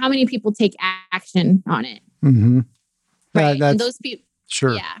of like how many people take action on it. Mm-hmm. Right. And those people.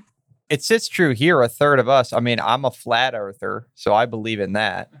 Sure. Yeah. It sits true here. A third of us. I mean, I'm a flat earther, so I believe in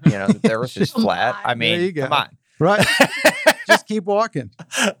that. That the earth is flat. I mean, there you go. Come on. Right. Just keep walking.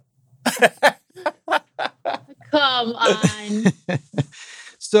 Come on.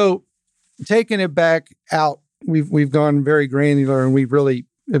 So taking it back out, we've gone very granular, and we really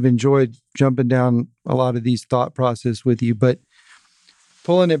have enjoyed jumping down a lot of these thought process with you. But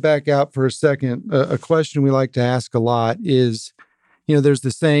pulling it back out for a second, a question we like to ask a lot is, there's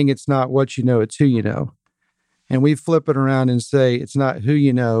the saying, it's not what you know, it's who you know. And we flip it around and say, it's not who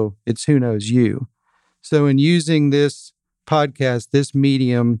you know, it's who knows you. So in using this podcast, this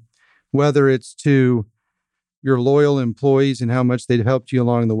medium, whether it's to your loyal employees and how much they've helped you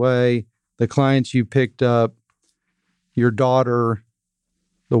along the way, the clients you picked up, your daughter,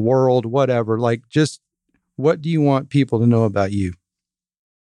 the world, whatever, like just what do you want people to know about you?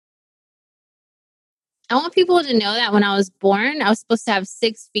 I want people to know that when I was born, I was supposed to have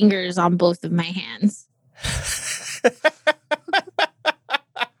 6 fingers on both of my hands.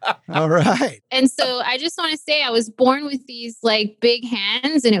 All right. And so I just want to say I was born with these like big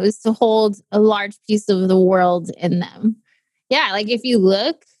hands, and it was to hold a large piece of the world in them. Yeah. Like if you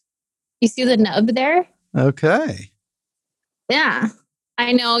look, you see the nub there? Okay. Yeah.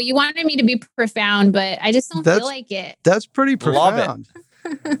 I know you wanted me to be profound, but I just don't feel like it. That's pretty profound.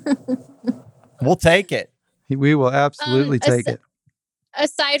 We'll take it. We will absolutely take it.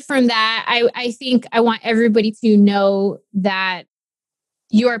 Aside from that, I think I want everybody to know that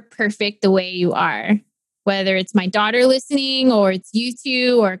you are perfect the way you are. Whether it's my daughter listening, or it's you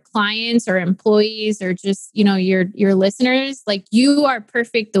two, or clients, or employees, or just, your listeners, like you are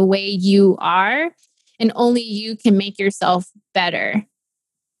perfect the way you are, and only you can make yourself better.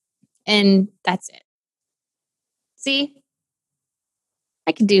 And that's it. See?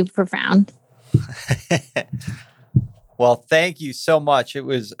 I could do profound. Well, thank you so much. It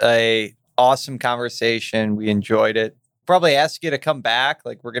was a awesome conversation. We enjoyed it. Probably ask you to come back.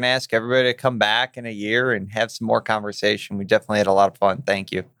 Like, we're going to ask everybody to come back in a year and have some more conversation. We definitely had a lot of fun.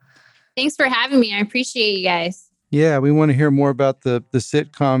 Thank you. Thanks for having me. I appreciate you guys. Yeah, we want to hear more about the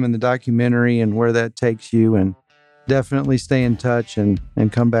sitcom and the documentary and where that takes you. And definitely stay in touch and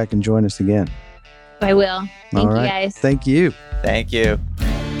come back and join us again. I will. Thank you, guys. Thank you. Thank you.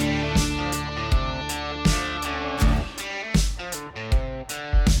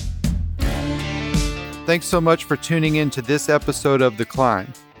 Thanks so much for tuning in to this episode of The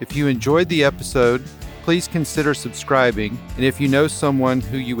Climb. If you enjoyed the episode, please consider subscribing. And if you know someone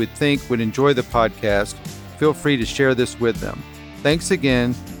who you would think would enjoy the podcast, feel free to share this with them. Thanks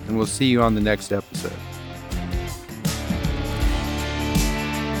again, and we'll see you on the next episode.